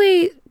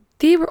effectively,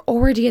 they were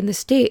already in the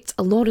States,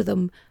 a lot of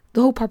them.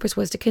 The whole purpose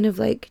was to kind of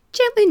like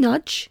gently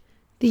nudge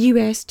the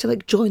US to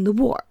like join the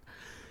war.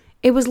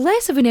 It was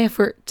less of an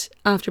effort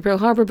after Pearl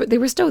Harbor, but they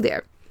were still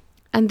there.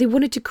 And they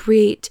wanted to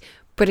create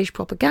British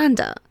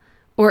propaganda,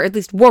 or at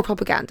least war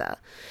propaganda.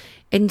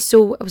 And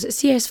so I was at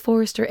C.S.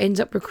 Forrester ends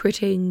up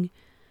recruiting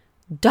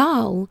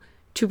Dahl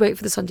to write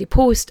for the Sunday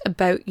Post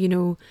about, you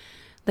know,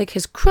 like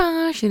his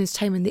crash and his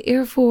time in the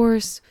Air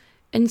Force.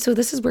 And so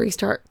this is where he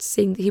starts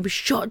saying that he was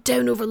shot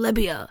down over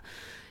Libya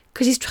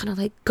because he's trying to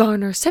like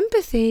garner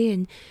sympathy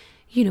and,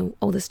 you know,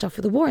 all this stuff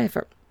for the war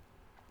effort.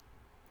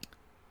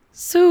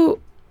 So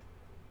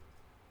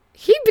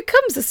he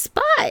becomes a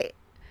spy.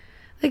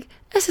 Like,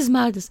 this is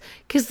madness.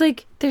 Because,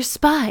 like, they're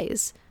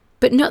spies,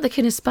 but not the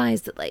kind of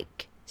spies that,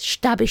 like,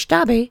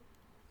 stabby.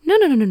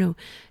 No.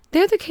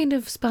 They're the kind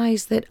of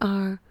spies that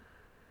are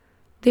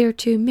there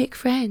to make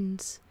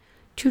friends,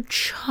 to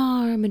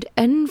charm and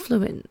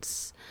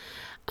influence,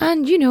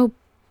 and, you know,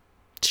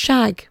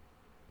 shag.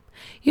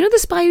 You know the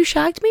spy who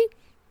shagged me?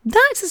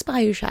 That's the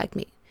spy who shagged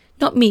me.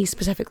 Not me,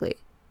 specifically.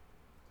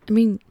 I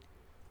mean,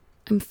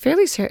 I'm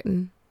fairly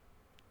certain.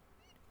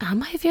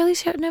 Am I fairly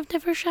certain I've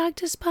never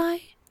shagged a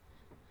spy?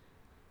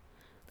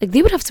 Like,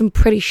 they would have some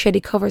pretty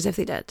shitty covers if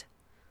they did.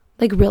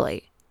 Like,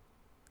 really.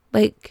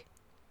 Like,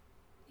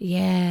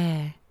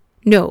 yeah.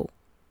 No.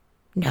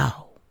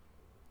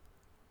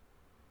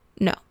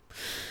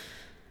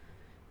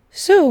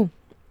 So,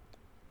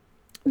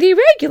 the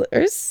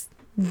irregulars,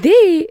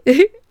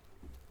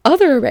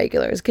 other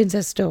irregulars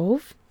consist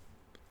of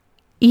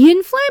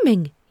Ian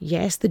Fleming.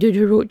 Yes, the dude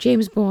who wrote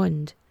James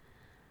Bond.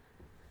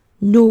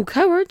 Noel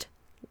Coward.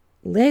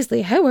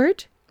 Leslie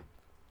Howard.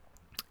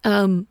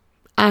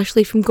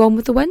 Ashley from Gone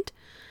with the Wind.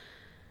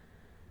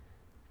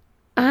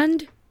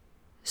 And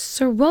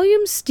Sir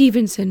William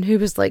Stevenson, who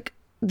was like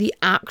the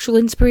actual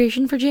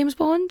inspiration for James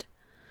Bond.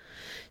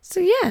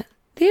 So yeah,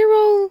 they're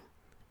all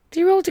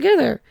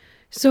together.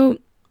 So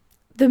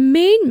the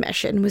main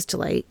mission was to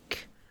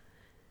like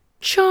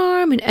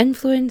charm and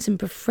influence and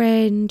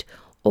befriend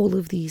all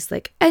of these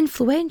like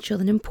influential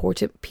and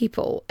important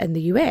people in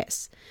the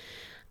US.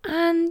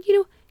 And, you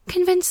know,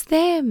 convince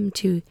them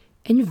to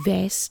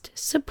invest,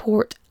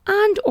 support,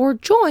 and or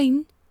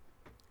join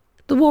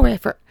the war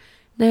effort.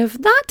 Now, if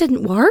that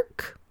didn't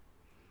work,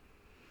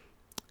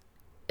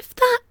 if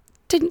that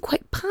didn't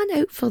quite pan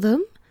out for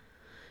them,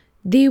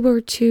 they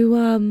were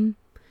to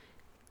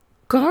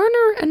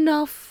garner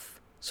enough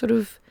sort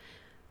of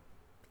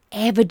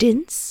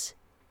evidence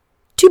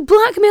to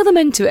blackmail them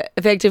into it,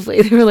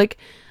 effectively. They were like,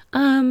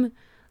 we're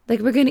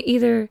going to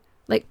either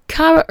like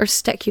carrot or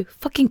stick you.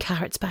 Fucking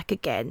carrot's back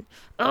again.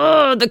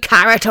 Oh, the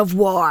carrot of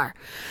war.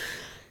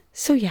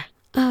 So yeah,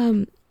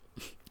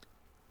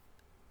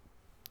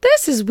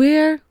 this is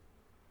where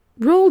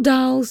Roald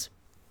Dahl's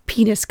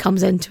penis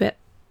comes into it.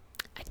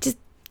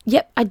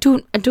 I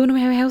don't know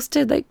how else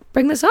to like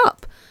bring this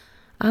up.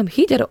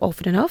 He did it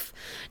often enough.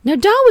 Now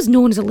Dahl was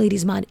known as a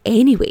ladies' man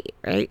anyway,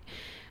 right?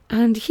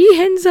 And he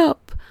ends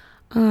up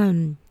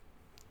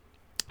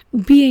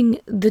being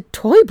the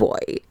toy boy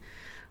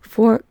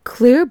for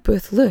Claire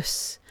Booth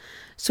Luce.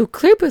 So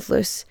Claire Booth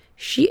Luce,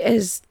 she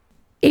is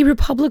a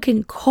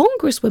Republican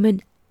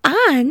congresswoman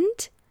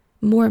and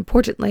more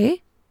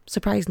importantly,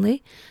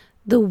 surprisingly,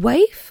 the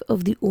wife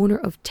of the owner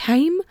of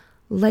Time,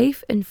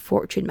 Life and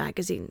Fortune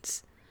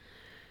magazines.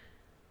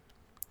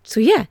 So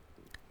yeah,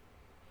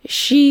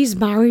 she's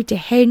married to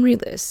Henry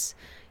Luce.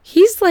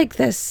 He's like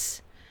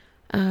this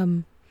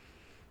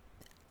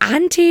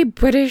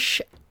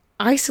anti-British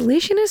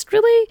isolationist,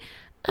 really.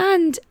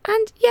 And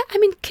yeah, I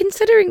mean,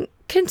 considering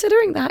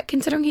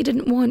he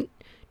didn't want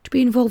to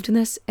be involved in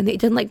this and that he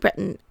didn't like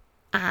Britain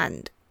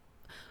and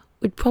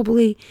would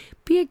probably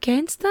be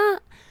against that,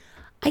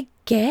 I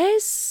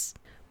guess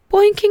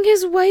boinking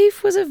his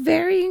wife was a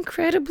very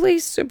incredibly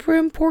super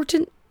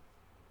important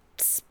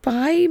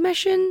spy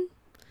mission.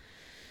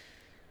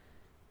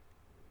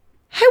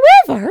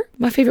 However,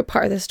 my favourite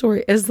part of this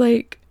story is,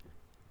 like,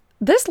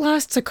 this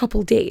lasts a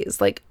couple days.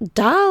 Like,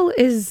 Dahl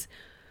is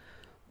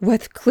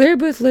with Claire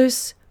Booth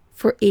Luce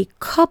for a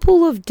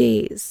couple of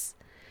days.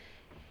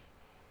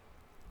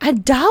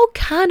 And Dahl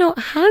cannot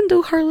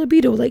handle her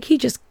libido. Like, he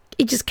just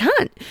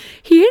can't.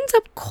 He ends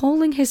up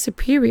calling his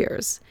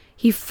superiors.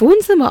 He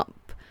phones them up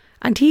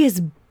and he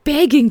is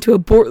begging to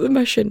abort the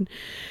mission.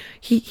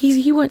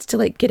 He wants to,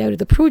 like, get out of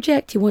the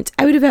project. He wants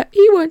out of it.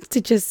 He wants to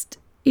just...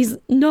 He's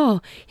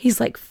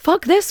like,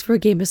 fuck this for a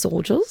game of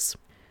soldiers.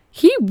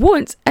 He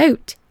wants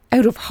out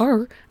of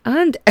her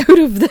and out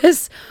of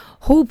this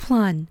whole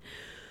plan.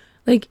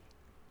 Like,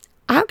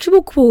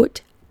 actual quote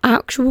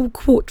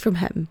from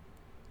him.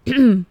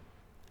 I'm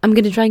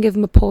going to try and give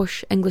him a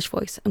posh English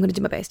voice. I'm going to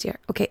do my best here.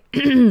 Okay.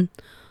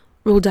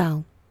 Roald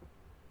Dahl.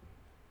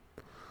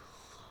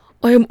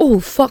 I am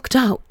all fucked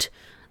out.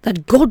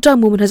 That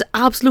goddamn woman has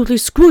absolutely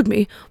screwed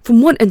me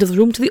from one end of the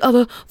room to the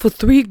other for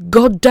 3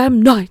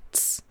 goddamn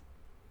nights.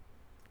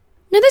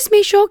 Now, this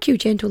may shock you,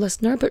 gentle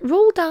listener, but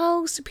Roald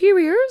Dahl's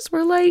superiors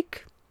were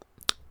like,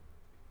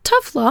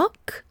 tough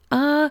luck.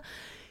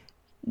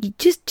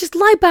 Just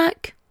lie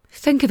back.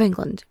 Think of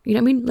England. You know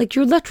what I mean? Like,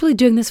 you're literally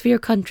doing this for your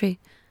country.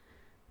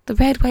 The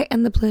red, white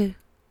and the blue.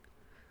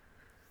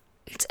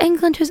 It's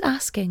England who's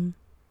asking.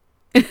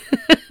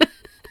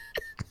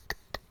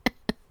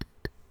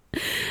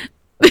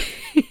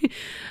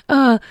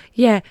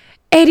 Yeah.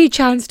 Any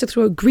chance to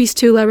throw a Grease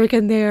 2 lyric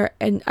in there.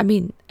 And, I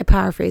mean, I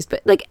paraphrase,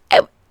 but, like,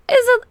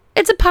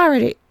 it's a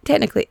parody.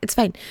 Technically, it's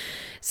fine.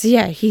 So,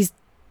 yeah, he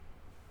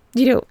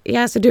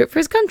has to do it for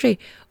his country,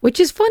 which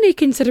is funny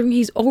considering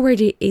he's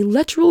already a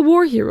literal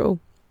war hero.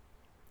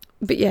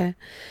 But yeah.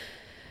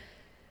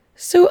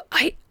 So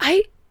I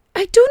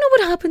don't know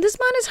what happened. This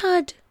man has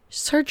had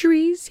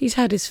surgeries. He's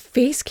had his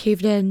face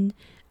caved in.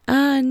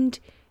 And,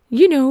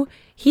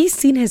 he's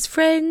seen his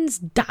friends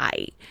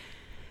die.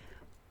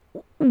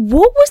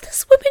 What was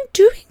this woman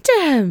doing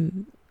to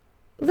him?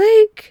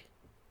 Like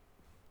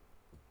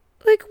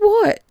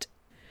what?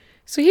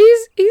 So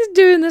he's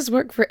doing this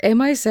work for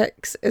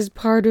MI6 as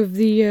part of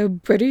the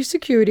British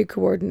Security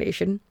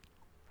Coordination.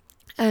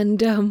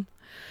 And,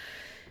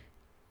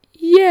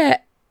 yeah,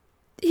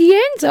 he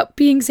ends up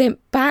being sent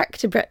back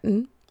to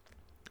Britain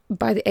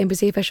by the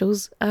embassy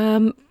officials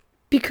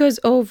because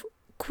of,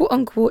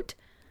 quote-unquote,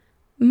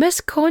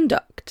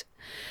 misconduct.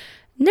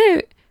 Now,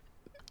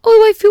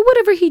 although I feel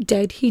whatever he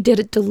did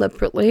it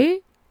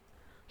deliberately.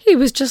 He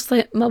was just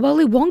like, my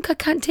Willy Wonka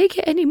can't take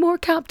it anymore,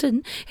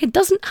 Captain. It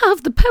doesn't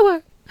have the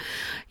power.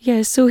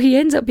 Yeah, so he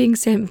ends up being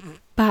sent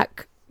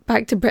back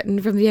to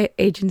Britain from the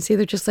agency.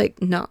 They're just like,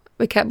 no,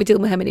 we can't be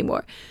dealing with him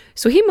anymore.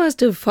 So he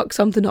must have fucked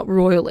something up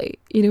royally.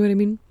 You know what I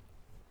mean?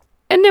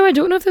 And now I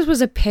don't know if this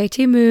was a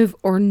petty move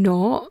or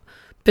not,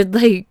 but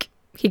like,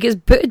 he gets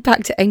booted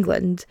back to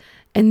England,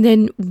 and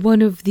then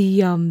one of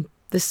the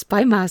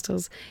spy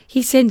masters,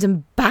 he sends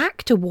him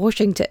back to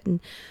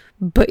Washington,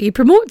 but he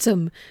promotes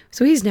him.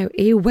 So he's now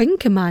a wing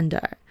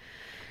commander.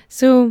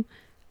 So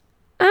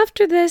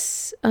after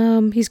this,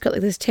 he's got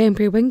like this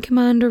temporary wing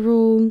commander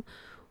role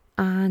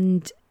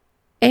and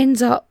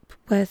ends up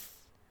with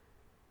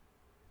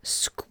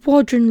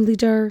squadron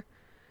leader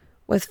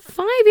with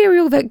 5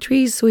 aerial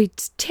victories. So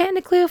he's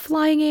technically a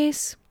flying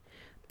ace.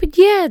 But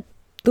yeah,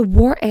 the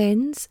war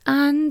ends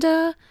and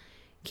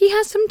he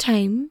has some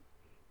time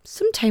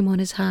on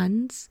his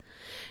hands.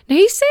 Now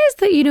he says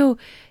that,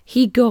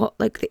 he got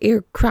like the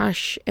air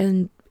crash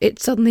and it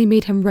suddenly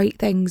made him write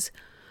things,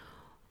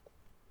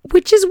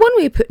 which is one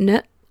way of putting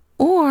it.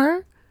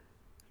 Or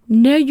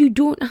now you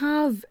don't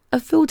have a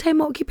full-time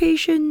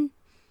occupation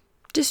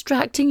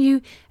distracting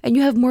you and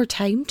you have more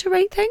time to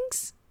write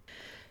things.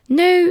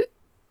 Now,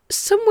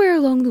 somewhere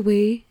along the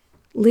way,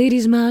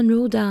 ladies' man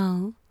Roald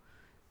Dahl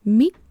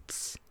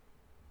meets,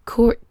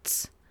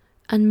 courts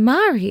and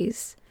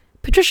marries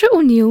Patricia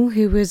O'Neill,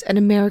 who was an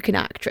American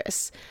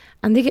actress,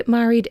 and they get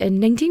married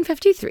in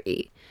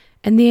 1953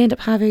 and they end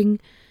up having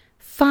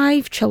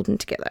 5 children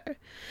together.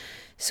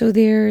 So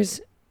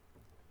there's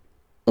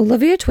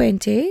Olivia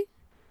 20,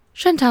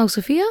 Chantal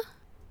Sophia,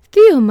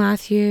 Theo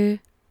Matthew,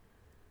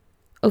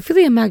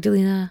 Ophelia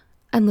Magdalena,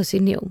 and Lucy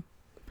Neal.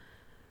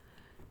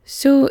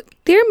 So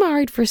they're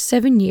married for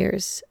 7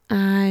 years,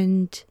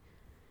 and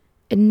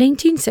in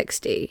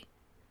 1960,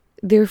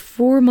 their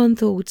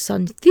 4-month-old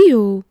son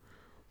Theo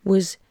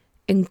was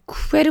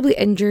incredibly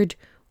injured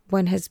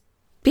when his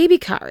baby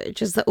carriage,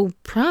 his little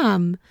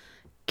pram,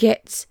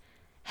 gets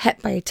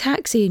hit by a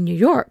taxi in New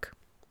York.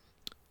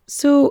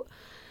 So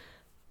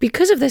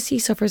because of this, he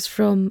suffers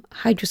from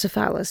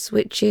hydrocephalus,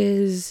 which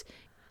is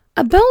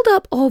a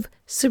build-up of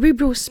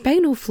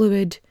cerebrospinal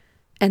fluid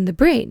in the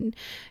brain.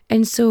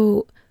 And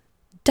so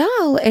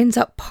Dahl ends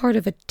up part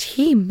of a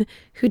team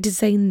who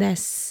designed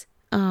this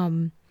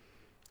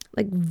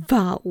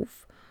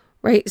valve,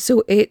 right?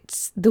 So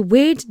it's the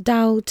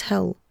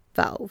Wade-Dahl-Till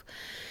valve.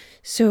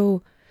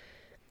 So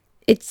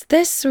it's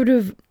this sort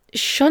of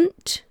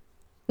shunt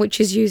which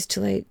is used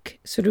to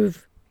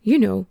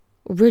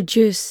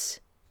reduce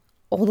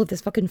all of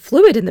this fucking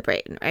fluid in the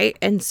brain, right?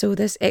 And so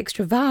this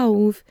extra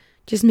valve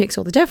just makes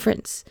all the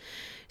difference.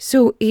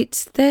 So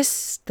it's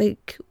this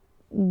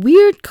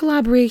weird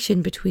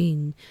collaboration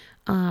between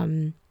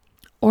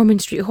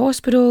Ormond Street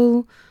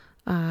Hospital,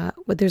 where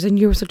there's a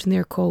neurosurgeon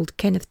there called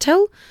Kenneth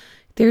Till,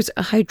 there's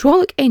a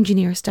hydraulic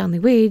engineer, Stanley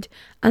Wade,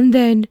 and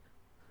then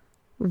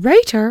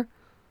writer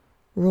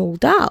Roald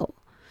Dahl.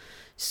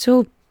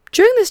 So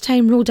during this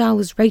time, Roald Dahl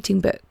is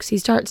writing books. He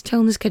starts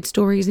telling his kids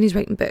stories and he's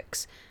writing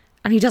books.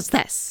 And he does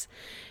this.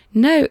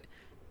 Now,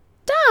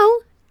 Dahl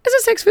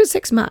is a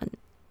 6'6" man.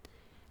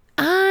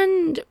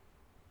 And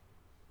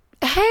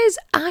his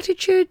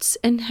attitudes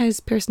and his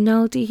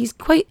personality, he's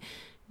quite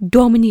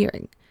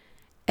domineering.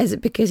 Is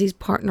it because he's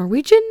part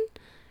Norwegian?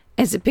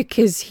 Is it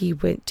because he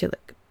went to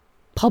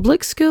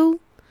public school?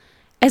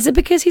 Is it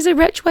because he's a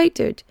rich white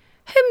dude?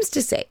 Whom's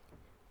to say?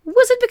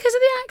 Was it because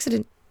of the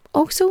accident?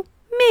 Also,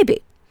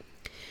 maybe.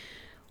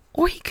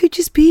 Or he could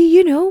just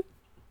be,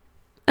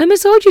 a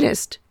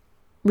misogynist.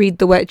 Read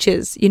The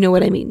Witches, you know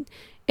what I mean.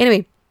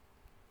 Anyway,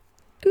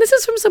 and this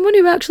is from someone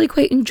who actually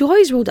quite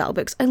enjoys Roald Dahl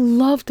books. I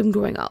loved them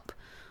growing up.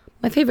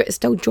 My favourite is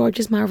still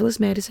George's Marvellous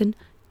Medicine.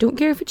 Don't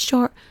care if it's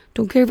short.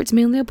 Don't care if it's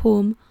mainly a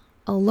poem.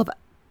 I love it.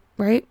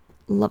 Right?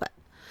 Love it.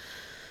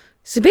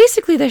 So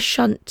basically this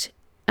shunt,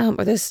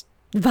 or this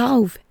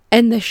valve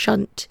in the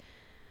shunt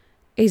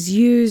is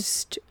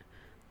used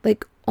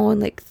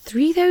on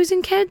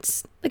 3,000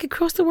 kids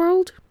across the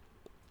world.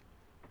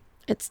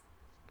 It's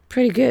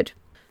pretty good.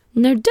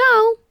 Now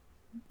Dahl,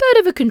 bit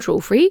of a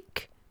control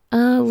freak,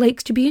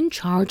 likes to be in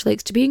charge,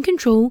 likes to be in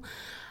control,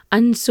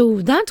 and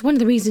so that's one of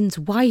the reasons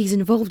why he's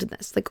involved in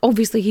this.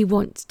 Obviously he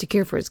wants to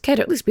care for his kid,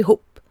 or at least we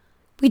hope.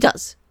 He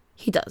does,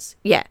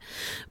 yeah.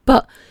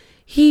 But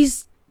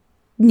he's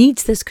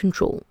needs this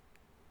control.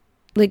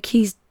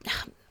 He's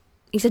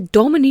a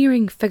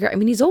domineering figure. I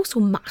mean, he's also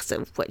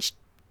massive, which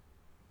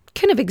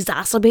kind of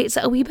exacerbates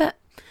it a wee bit.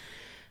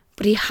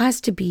 But he has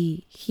to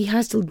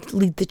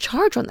lead the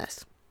charge on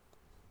this.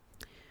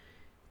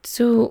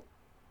 So,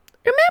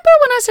 remember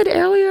when I said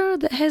earlier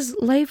that his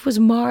life was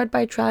marred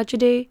by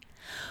tragedy?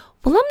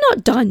 Well, I'm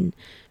not done.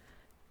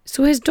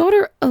 So his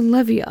daughter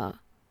Olivia,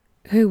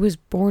 who was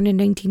born in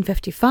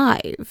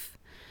 1955,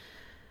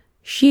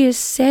 she is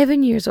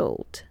 7 years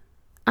old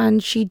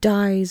and she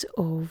dies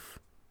of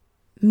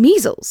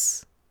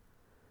measles.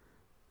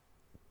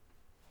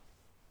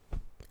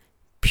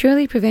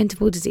 Purely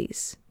preventable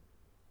disease.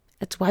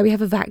 That's why we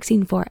have a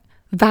vaccine for it.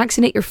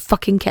 Vaccinate your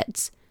fucking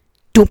kids.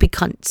 Don't be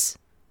cunts.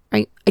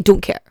 Right? I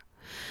don't care.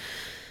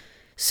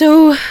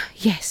 So,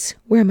 yes,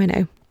 where am I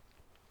now?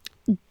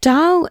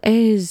 Dahl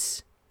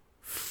is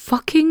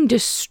fucking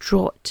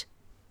distraught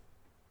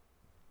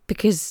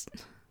because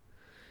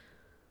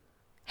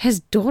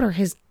his daughter,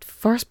 his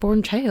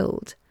firstborn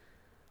child,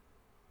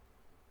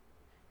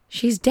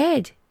 she's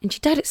dead. And she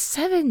died at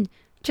 7,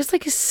 just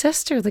like his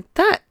sister.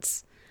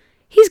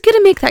 He's going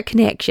to make that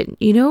connection,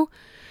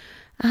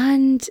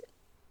 And,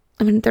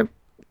 I mean, they're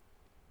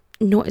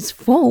not his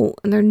fault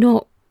and they're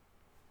not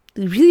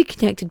really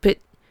connected, but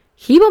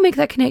he will make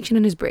that connection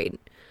in his brain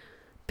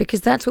because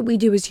that's what we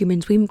do as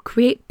humans. We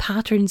create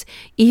patterns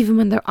even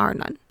when there are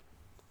none.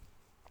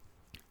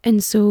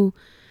 And so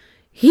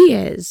he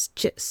is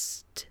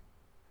just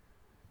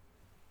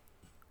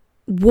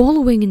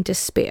wallowing in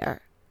despair.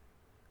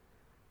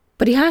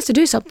 But he has to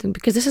do something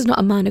because this is not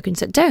a man who can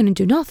sit down and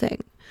do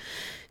nothing.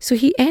 So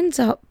he ends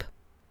up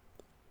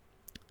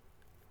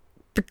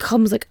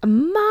becomes a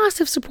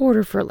massive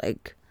supporter for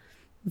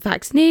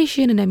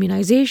vaccination and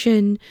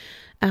immunization,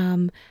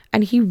 and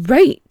he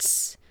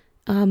writes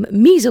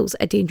measles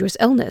a dangerous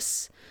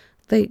illness.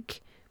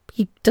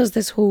 He does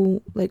this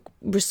whole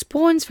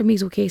response for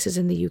measles cases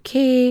in the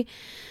UK,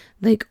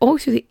 all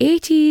through the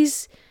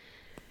 80s,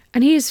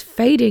 and he is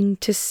fighting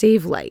to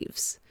save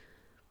lives,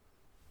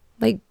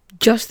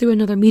 just through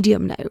another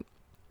medium now.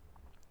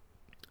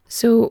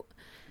 So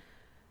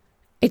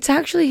it's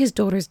actually his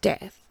daughter's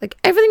death.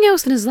 Everything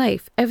else in his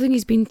life, everything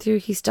he's been through,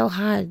 he still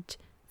had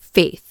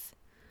faith.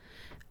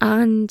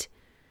 And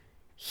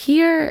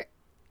here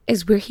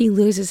is where he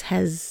loses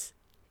his...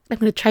 I'm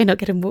going to try not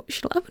to get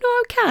emotional.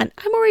 I can't.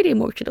 I'm already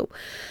emotional.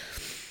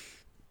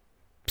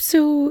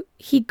 So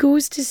he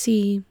goes to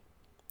see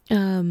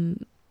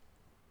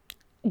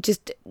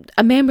just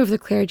a member of the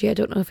clergy. I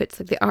don't know if it's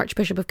the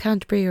Archbishop of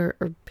Canterbury or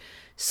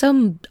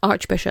some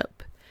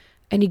archbishop.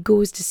 And he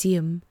goes to see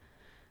him.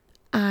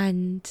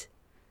 And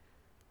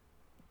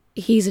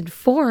he's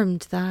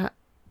informed that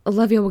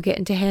Olivia will get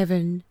into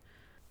heaven,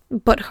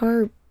 but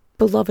her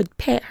beloved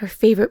pet, her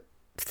favourite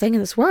thing in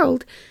this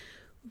world,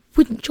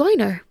 wouldn't join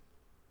her.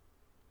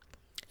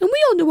 And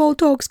we all know all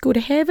dogs go to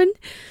heaven.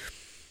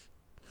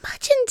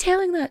 Imagine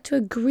telling that to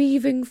a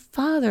grieving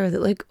father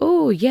that like,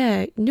 oh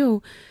yeah,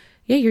 no,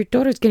 yeah, your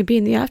daughter's going to be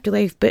in the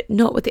afterlife, but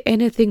not with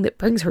anything that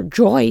brings her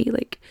joy.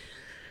 Like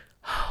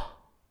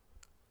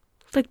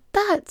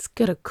that's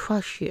going to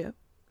crush you.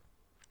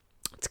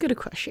 It's going to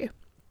crush you.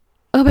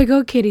 Oh my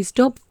God, Katie,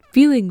 stop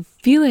feeling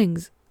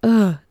feelings.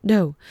 Ugh,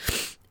 no.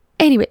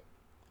 Anyway,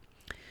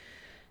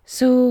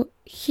 so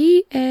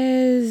he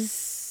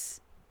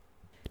is...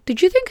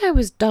 Did you think I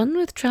was done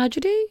with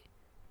tragedy?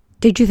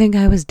 Did you think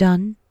I was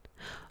done?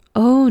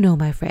 Oh no,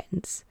 my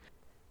friends.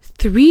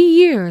 3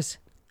 years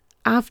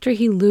after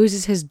he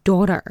loses his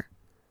daughter,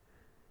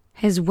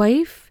 his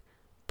wife,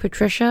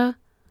 Patricia,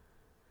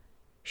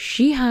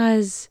 she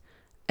has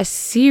a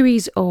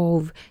series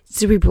of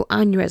cerebral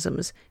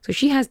aneurysms. So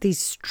she has these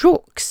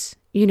strokes,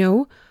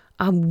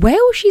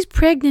 while she's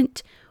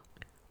pregnant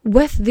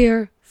with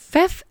their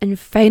 5th and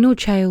final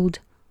child,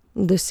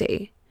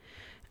 Lucy.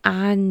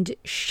 And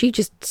she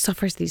just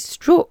suffers these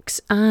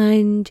strokes.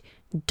 And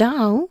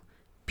Dahl,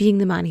 being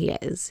the man he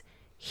is,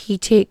 he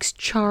takes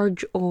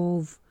charge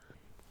of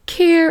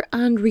care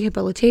and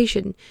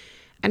rehabilitation.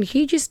 And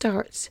he just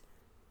starts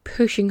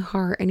pushing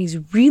her, and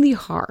he's really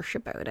harsh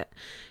about it.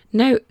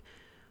 Now,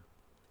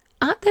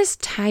 at this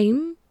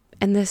time,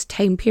 in this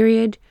time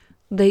period,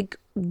 like,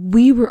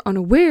 we were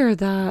unaware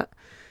that,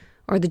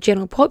 or the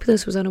general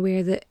populace was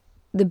unaware that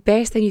the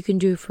best thing you can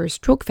do for a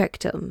stroke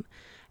victim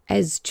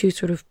is to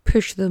sort of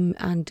push them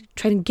and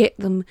try and get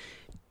them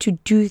to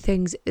do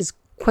things as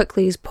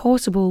quickly as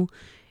possible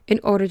in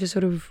order to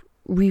sort of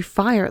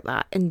refire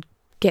that and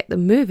get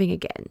them moving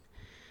again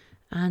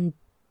and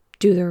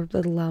do their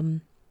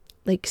little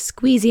like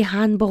squeezy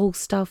handball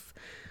stuff.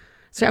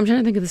 So I'm trying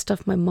to think of the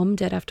stuff my mum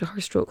did after her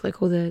stroke,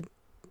 like all the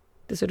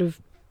sort of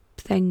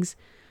things,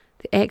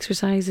 the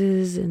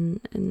exercises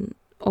and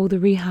all the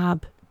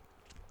rehab.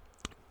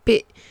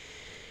 But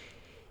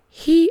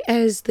he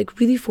is like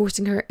really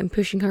forcing her and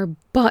pushing her,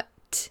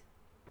 but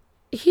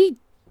he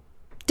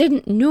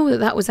didn't know that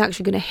that was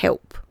actually going to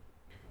help.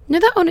 Now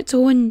that on its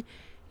own,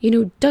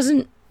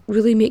 doesn't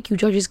really make you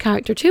judge his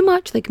character too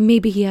much. Like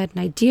maybe he had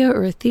an idea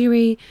or a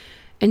theory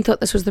and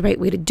thought this was the right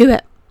way to do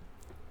it.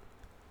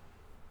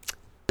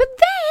 But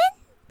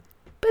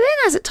then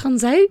as it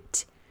turns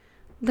out,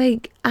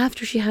 like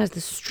after she has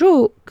the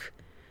stroke,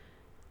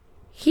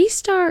 he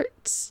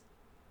starts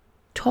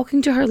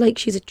talking to her like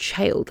she's a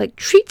child, like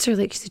treats her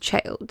like she's a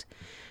child.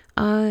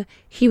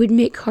 He would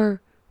make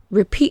her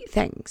repeat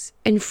things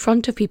in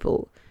front of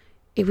people.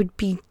 It would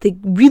be like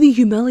really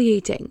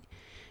humiliating.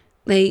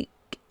 Like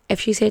if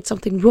she said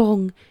something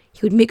wrong,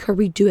 he would make her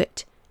redo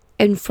it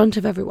in front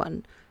of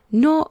everyone.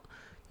 Not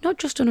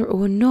just on her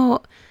own,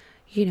 not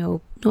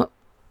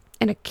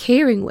in a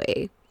caring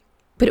way,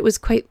 but it was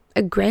quite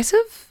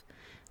aggressive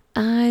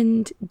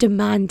and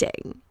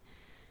demanding.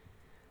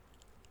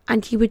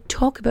 And he would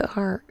talk about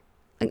her,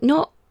 like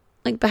not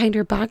like behind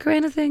her back or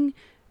anything,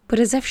 but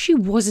as if she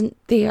wasn't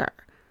there.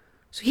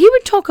 So he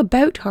would talk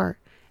about her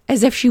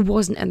as if she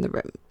wasn't in the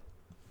room.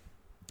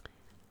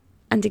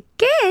 And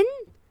again,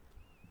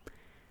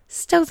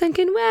 still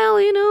thinking, well,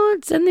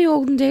 it's in the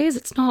olden days,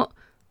 it's not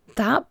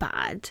that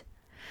bad.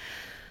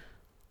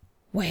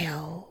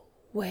 Well.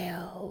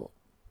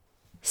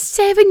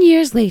 7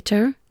 years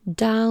later,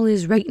 Dahl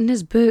is writing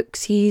his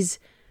books. He's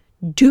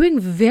doing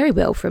very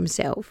well for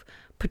himself.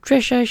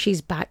 Patricia,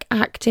 she's back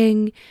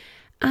acting.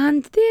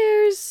 And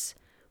there's,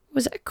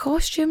 was it a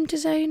costume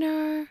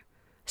designer?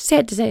 A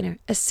set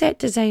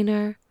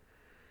designer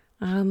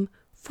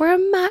for a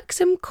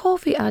Maxim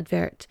coffee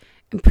advert.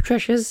 And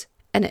Patricia's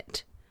in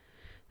it.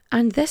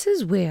 And this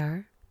is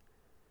where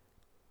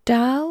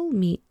Dahl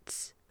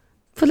meets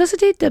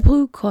Felicity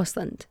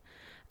Dubrow-Cosland.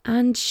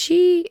 And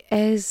she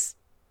is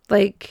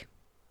like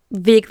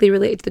vaguely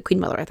related to the Queen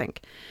Mother, I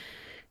think.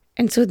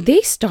 And so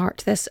they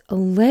start this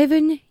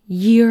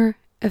 11-year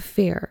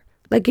affair.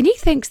 Like, and he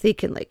thinks they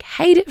can like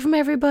hide it from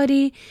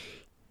everybody.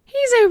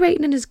 He's out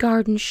writing in his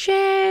garden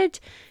shed.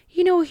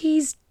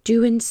 He's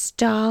doing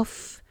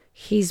stuff.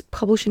 He's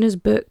publishing his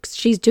books.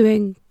 She's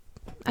doing,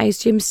 I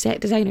assume, set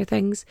designer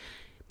things.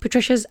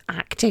 Patricia's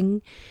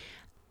acting.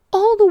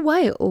 All the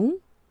while,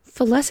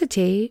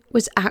 Felicity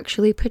was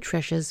actually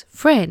Patricia's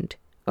friend,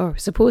 or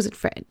supposed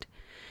friend.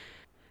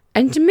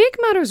 And to make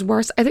matters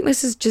worse, I think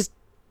this is just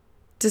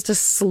a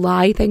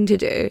sly thing to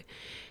do,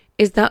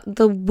 is that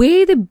the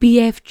way the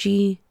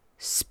BFG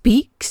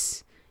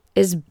speaks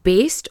is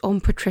based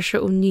on Patricia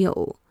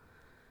O'Neill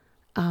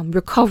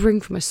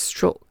recovering from a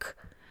stroke.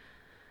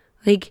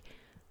 Like,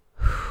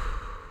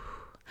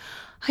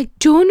 I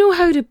don't know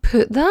how to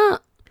put that.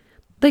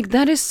 Like,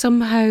 that is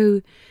somehow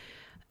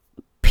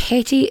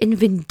petty and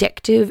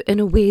vindictive in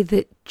a way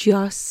that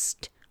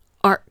just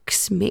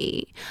irks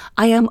me.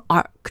 I am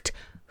irked.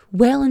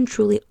 Well and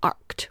truly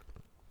irked.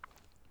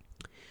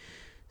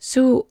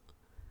 So,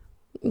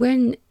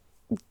 when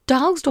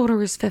Dahl's daughter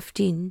was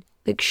 15,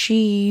 like,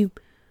 she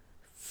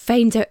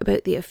finds out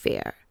about the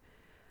affair.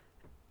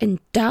 And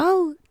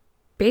Dahl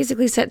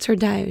basically sits her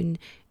down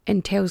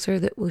and tells her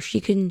that, well, she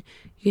can,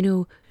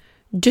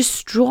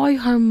 destroy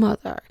her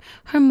mother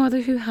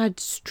who had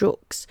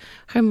strokes,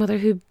 her mother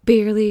who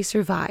barely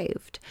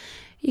survived.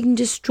 You can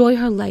destroy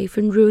her life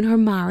and ruin her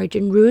marriage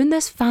and ruin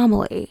this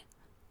family.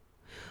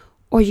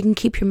 Or you can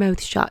keep your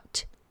mouth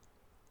shut.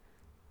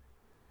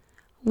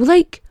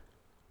 Like,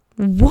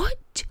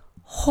 what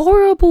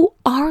horrible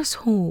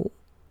arsehole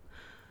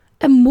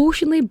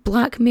emotionally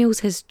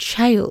blackmails his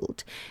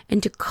child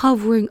into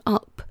covering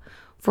up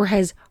for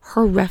his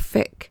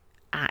horrific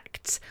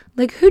acts?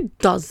 Like, who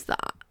does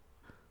that?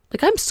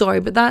 Like, I'm sorry,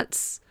 but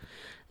that's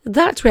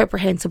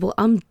reprehensible.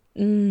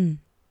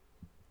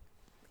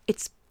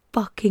 It's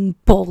fucking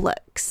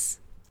bollocks.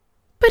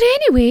 But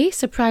anyway,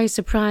 surprise,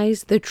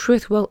 surprise, the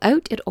truth will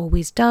out. It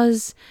always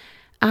does.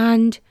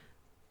 And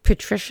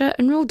Patricia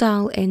and Roald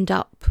Dahl end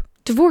up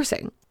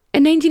divorcing.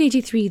 In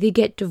 1983, they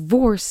get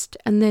divorced,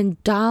 and then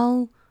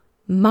Dahl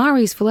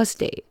marries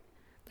Felicity.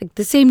 Like,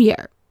 the same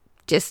year.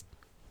 Just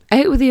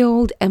out with the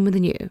old, in with the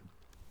new.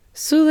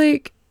 So,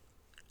 like,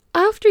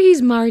 after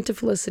he's married to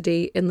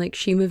Felicity and, like,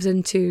 she moves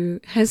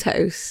into his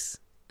house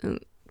and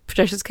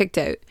Patricia's kicked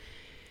out,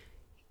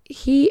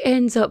 he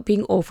ends up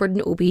being offered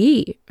an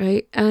OBE,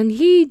 right? And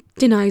he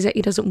denies it.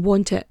 He doesn't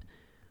want it.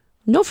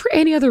 Not for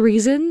any other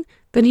reason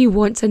than he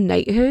wants a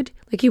knighthood.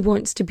 Like, he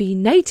wants to be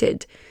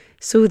knighted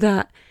so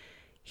that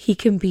he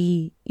can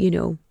be,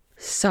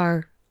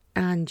 Sir,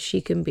 and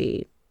she can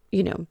be,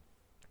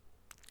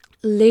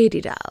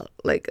 Lady Dahl.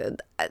 Like,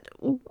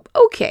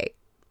 okay.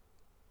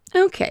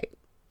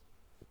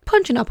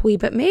 Punching up a wee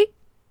bit, mate.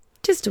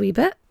 Just a wee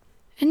bit.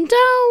 And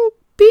Dahl,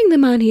 being the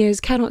man he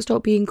is, cannot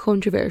stop being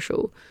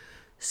controversial.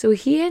 So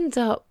he ends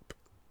up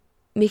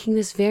making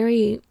this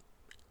very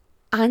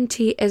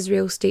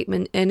anti-Israel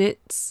statement, and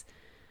it's,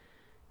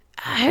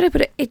 how do I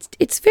put it?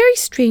 It's very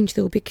strange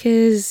though,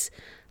 because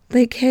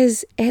like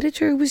his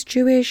editor was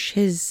Jewish,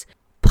 his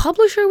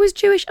publisher was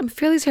Jewish. I'm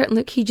fairly certain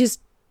like he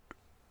just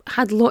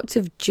had lots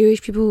of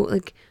Jewish people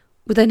like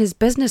within his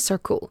business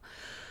circle,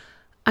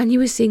 and he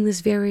was saying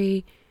this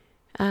very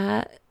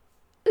sort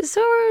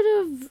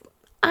of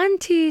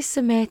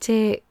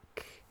anti-Semitic,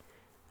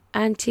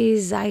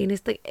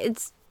 anti-Zionist, like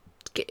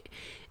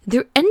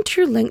they're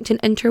interlinked and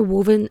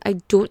interwoven. I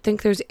don't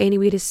think there's any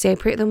way to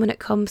separate them when it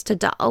comes to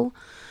Dahl.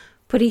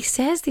 But he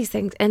says these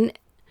things, and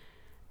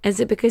is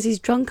it because he's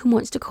drunk and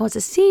wants to cause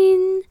a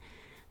scene?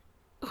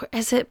 Or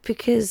is it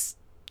because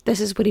this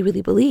is what he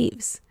really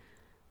believes?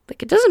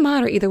 Like, it doesn't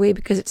matter either way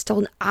because it's still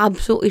an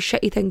absolutely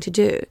shitty thing to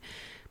do.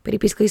 But he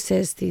basically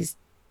says these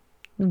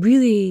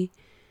really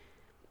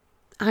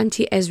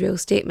anti-Israel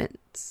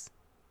statements.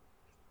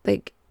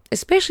 Like,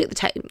 especially at the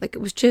time. Like,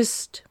 it was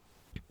just...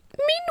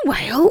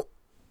 Meanwhile,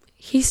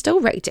 he's still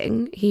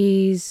writing.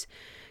 He's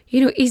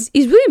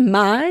really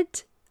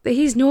mad that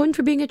he's known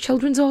for being a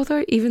children's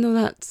author, even though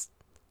that's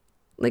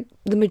like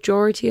the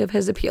majority of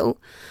his appeal.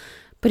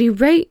 But he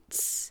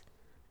writes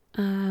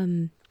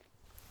like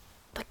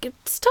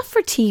stuff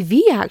for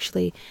TV,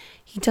 actually.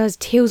 He does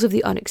Tales of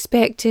the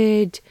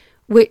Unexpected,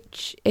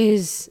 which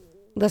is,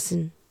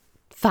 listen,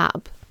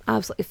 fab.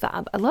 Absolutely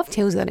fab. I love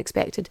Tales of the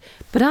Unexpected,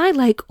 but I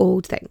like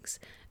old things.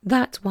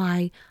 That's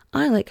why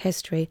I like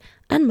history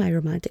and my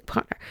romantic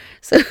partner.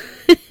 So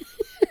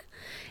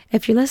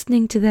if you're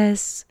listening to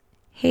this,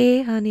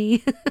 hey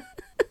honey,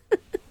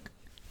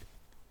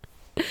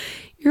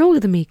 you're older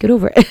than me, get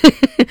over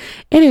it.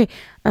 Anyway,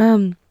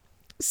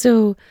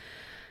 so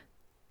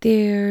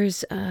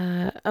there's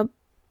I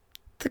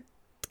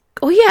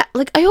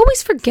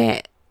always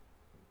forget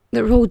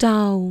that Roald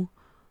Dahl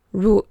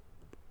wrote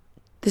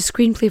the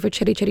screenplay for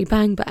Chitty Chitty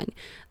Bang Bang.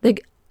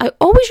 Like, I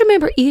always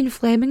remember Ian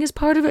Fleming as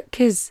part of it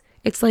because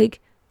it's like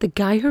the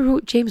guy who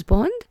wrote James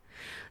Bond.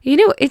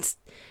 It's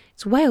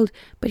wild.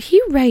 But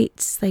he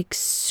writes like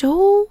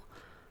so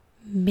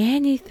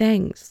many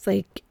things.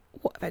 Like,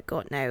 what have I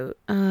got now?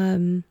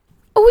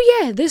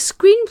 Oh yeah, the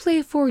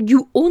screenplay for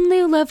You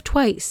Only Live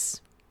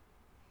Twice,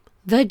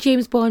 the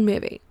James Bond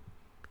movie.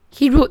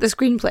 He wrote the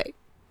screenplay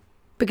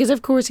because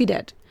of course he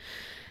did.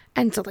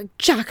 And so like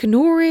Jack and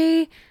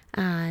Ori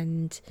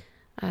and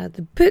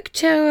The Book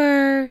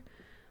Tower.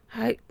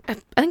 I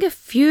think a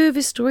few of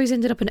his stories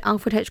ended up in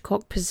Alfred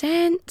Hitchcock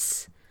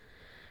Presents.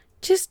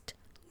 Just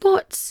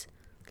lots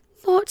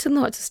and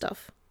lots of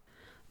stuff.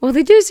 Well,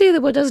 they do say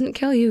that what doesn't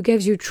kill you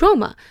gives you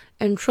trauma,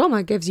 and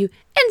trauma gives you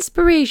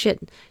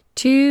inspiration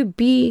to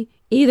be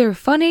either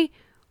funny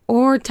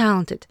or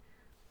talented.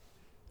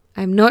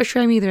 I'm not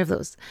sure I'm either of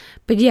those.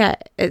 But yeah,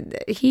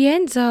 he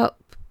ends up,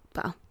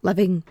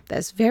 living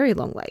this very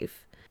long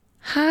life.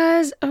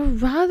 Has a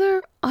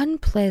rather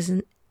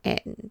unpleasant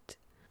end.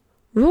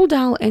 Roald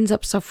Dahl ends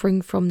up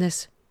suffering from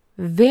this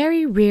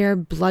very rare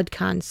blood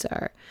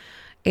cancer.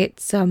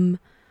 It's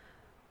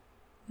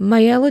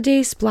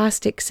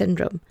myelodysplastic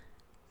syndrome.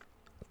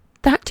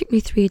 That took me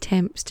 3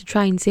 attempts to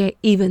try and say it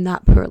even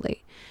that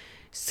poorly.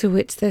 So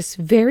it's this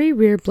very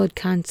rare blood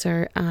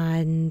cancer,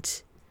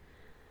 and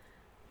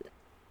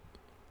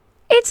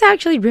it's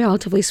actually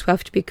relatively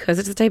swift because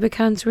it's the type of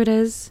cancer it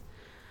is.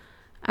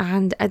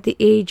 And at the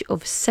age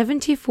of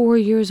 74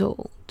 years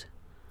old,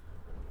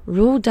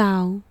 Roald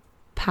Dahl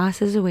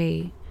passes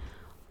away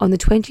on the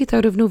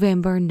 23rd of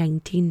November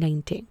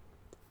 1990.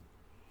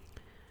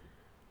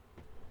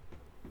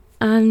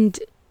 And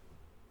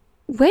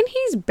when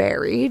he's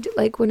buried,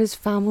 like when his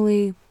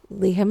family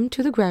lay him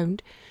to the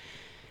ground,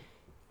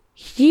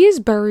 he is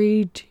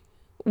buried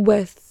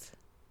with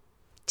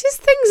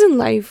just things in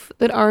life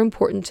that are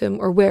important to him,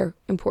 or were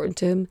important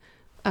to him.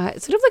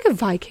 It's sort of like a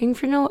Viking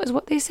funeral, is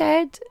what they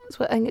said.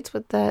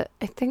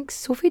 I think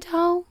Sophie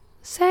Dahl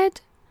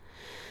said.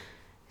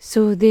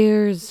 So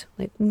there's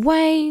like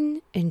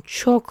wine and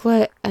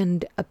chocolate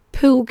and a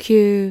pool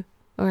cue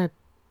or a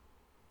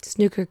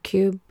snooker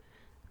cube.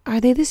 Are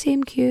they the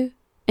same cue?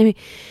 I mean,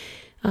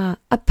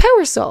 a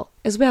power saw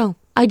as well.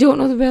 I don't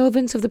know the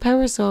relevance of the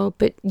power saw,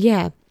 but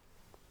yeah.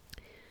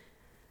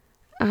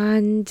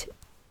 And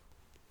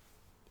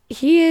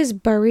he is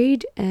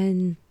buried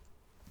in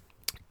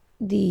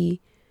the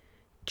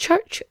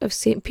Church of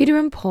St. Peter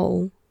and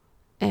Paul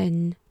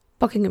in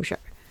Buckinghamshire.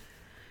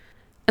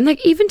 And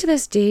like even to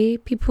this day,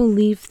 people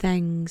leave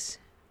things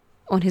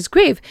on his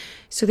grave.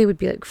 So they would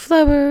be like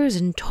flowers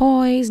and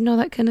toys and all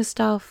that kind of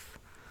stuff.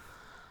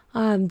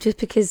 Just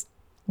because,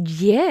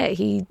 yeah,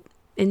 he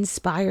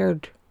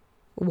inspired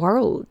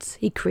worlds.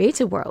 He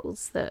created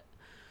worlds that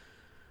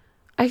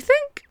I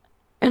think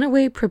in a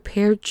way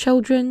prepared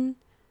children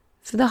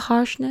for the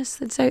harshness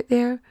that's out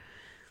there.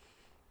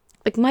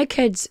 Like my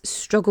kids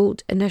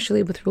struggled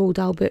initially with Roald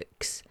Dahl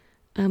books.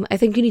 I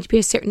think you need to be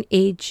a certain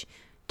age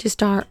to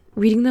start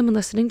reading them and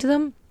listening to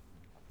them,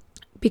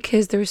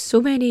 because there's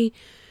so many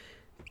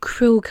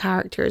cruel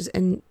characters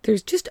and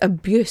there's just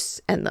abuse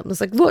in them.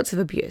 There's like lots of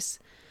abuse,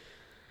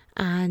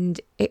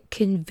 and it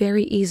can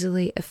very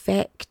easily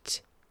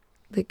affect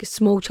like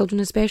small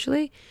children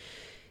especially.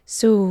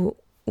 So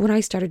when I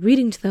started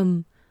reading to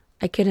them,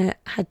 I kind of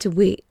had to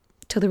wait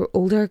till they were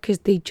older, because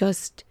they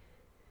just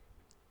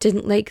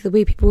didn't like the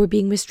way people were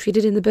being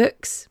mistreated in the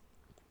books.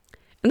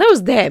 And that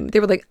was them. They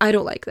were like, I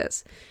don't like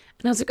this.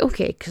 And I was like,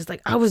 okay, because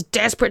like I was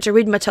desperate to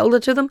read Matilda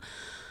to them.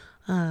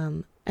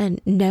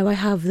 And now I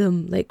have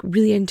them like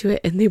really into it,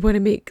 and they want to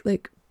make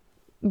like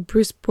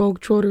Bruce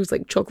Bogtrotter's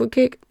like chocolate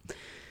cake.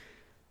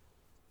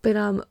 But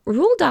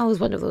Roald Dahl is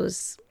one of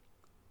those,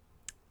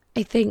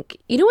 I think,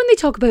 you know when they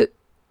talk about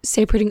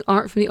separating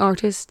art from the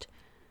artist,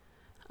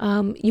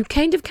 you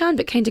kind of can,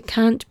 but kind of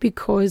can't,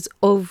 because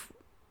of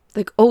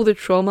like all the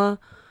trauma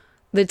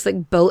that's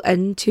like built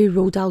into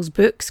Roald Dahl's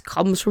books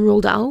comes from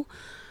Roald Dahl.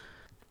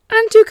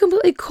 And to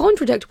completely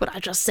contradict what I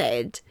just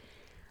said,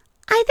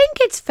 I think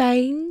it's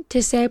fine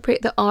to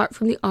separate the art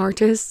from the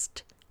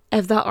artist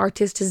if that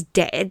artist is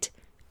dead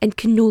and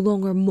can no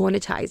longer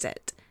monetize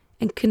it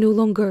and can no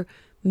longer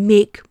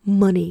make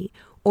money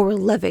or a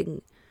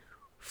living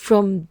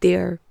from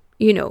their,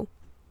 you know,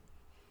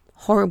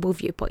 horrible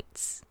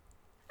viewpoints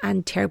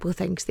and terrible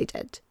things they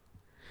did.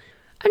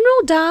 And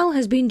Roald Dahl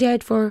has been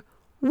dead for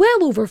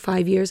well over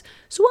 5 years,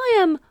 so I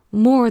am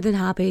more than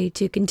happy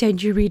to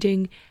continue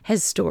reading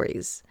his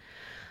stories.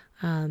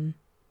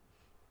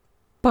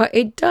 But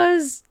it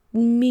does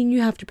mean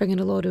you have to bring in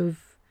a lot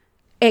of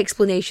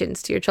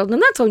explanations to your children,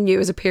 and that's on you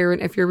as a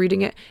parent if you're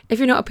reading it. If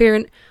you're not a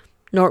parent,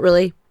 not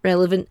really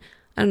relevant.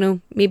 I don't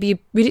know, maybe you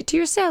read it to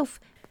yourself.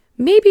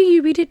 Maybe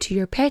you read it to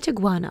your pet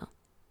iguana.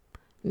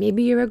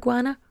 Maybe your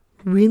iguana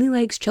really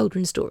likes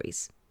children's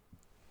stories.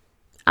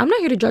 I'm not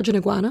here to judge an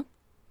iguana.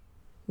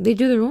 They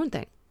do their own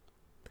thing.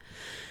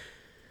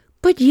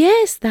 But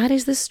yes, that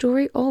is the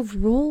story of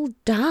Roald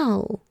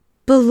Dahl,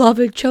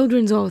 beloved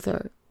children's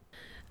author,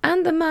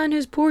 and the man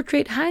whose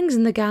portrait hangs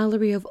in the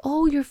gallery of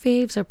All Your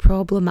Faves Are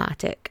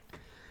Problematic.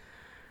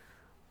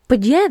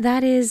 But yeah,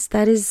 that is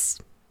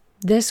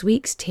this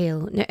week's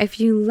tale. Now,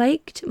 if you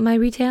liked my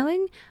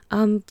retelling,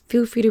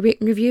 feel free to rate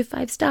and review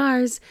 5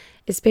 stars,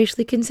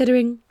 especially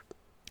considering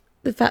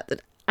the fact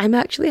that I'm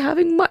actually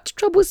having much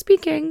trouble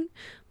speaking.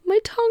 My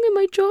tongue and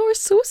my jaw are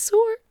so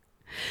sore.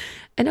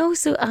 And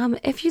also,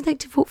 if you'd like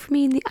to vote for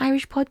me in the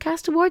Irish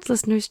Podcast Awards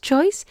Listener's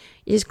Choice,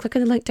 you just click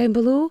on the link down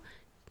below,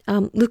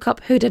 look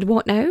up Who Did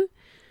What Now,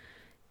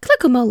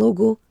 click on my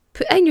logo,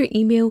 put in your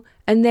email,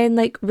 and then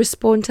like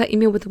respond to that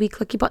email with a wee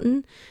clicky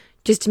button,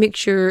 just to make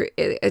sure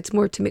it's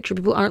more to make sure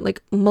people aren't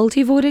like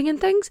multi-voting and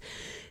things.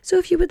 So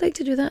if you would like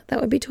to do that, that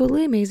would be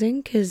totally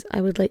amazing, because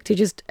I would like to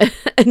just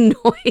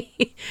annoy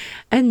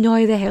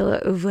the hell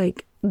out of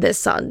like the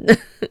sun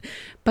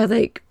by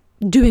like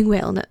doing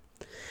well in it.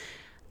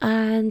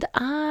 And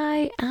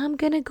I am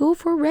going to go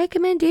for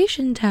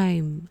recommendation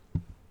time.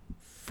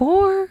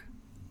 For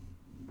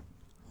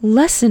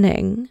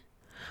listening,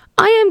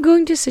 I am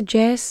going to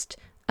suggest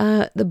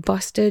the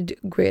Busted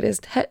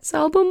Greatest Hits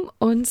album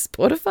on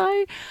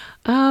Spotify.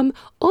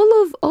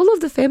 All of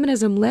the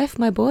feminism left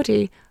my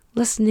body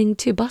listening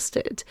to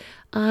Busted,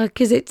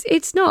 because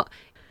it's not.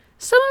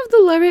 Some of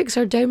the lyrics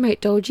are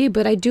downright dodgy,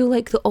 but I do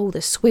like all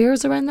the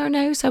swears are in there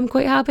now, so I'm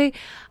quite happy.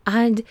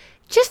 And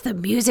just the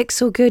music's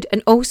so good.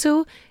 And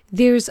also,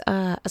 there's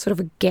a sort of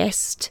a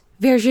guest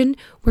version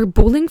where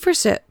Bowling for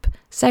Soup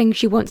saying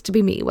she wants to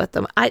be me with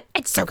them.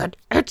 It's so good.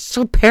 It's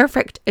so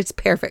perfect. It's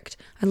perfect.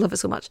 I love it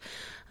so much.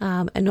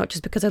 And not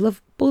just because I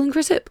love bowling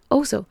for Sip.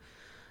 Also,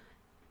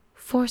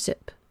 for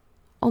Sip,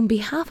 on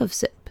behalf of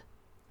Sip,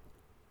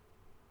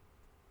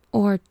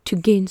 or to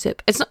gain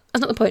Sip. That's not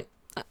the point.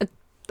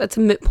 That's a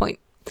moot point.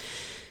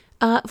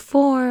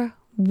 For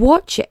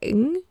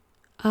watching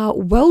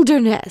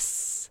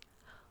Wilderness.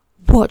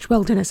 Watch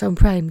Wilderness on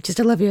Prime. Just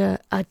to love you.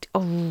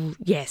 Oh,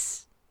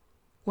 yes.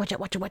 Watch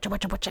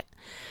it.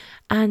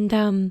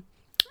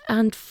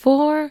 And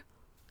for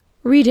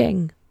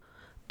reading,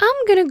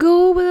 I'm going to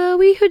go with a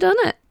wee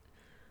whodunit.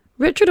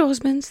 Richard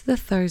Osman's The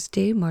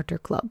Thursday Murder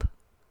Club.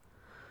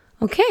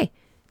 Okay,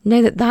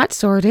 now that that's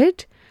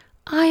sorted,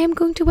 I am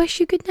going to wish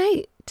you good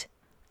night.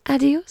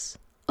 Adios,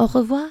 au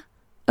revoir,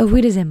 au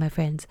revoir, my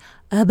friends.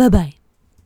 Bye-bye.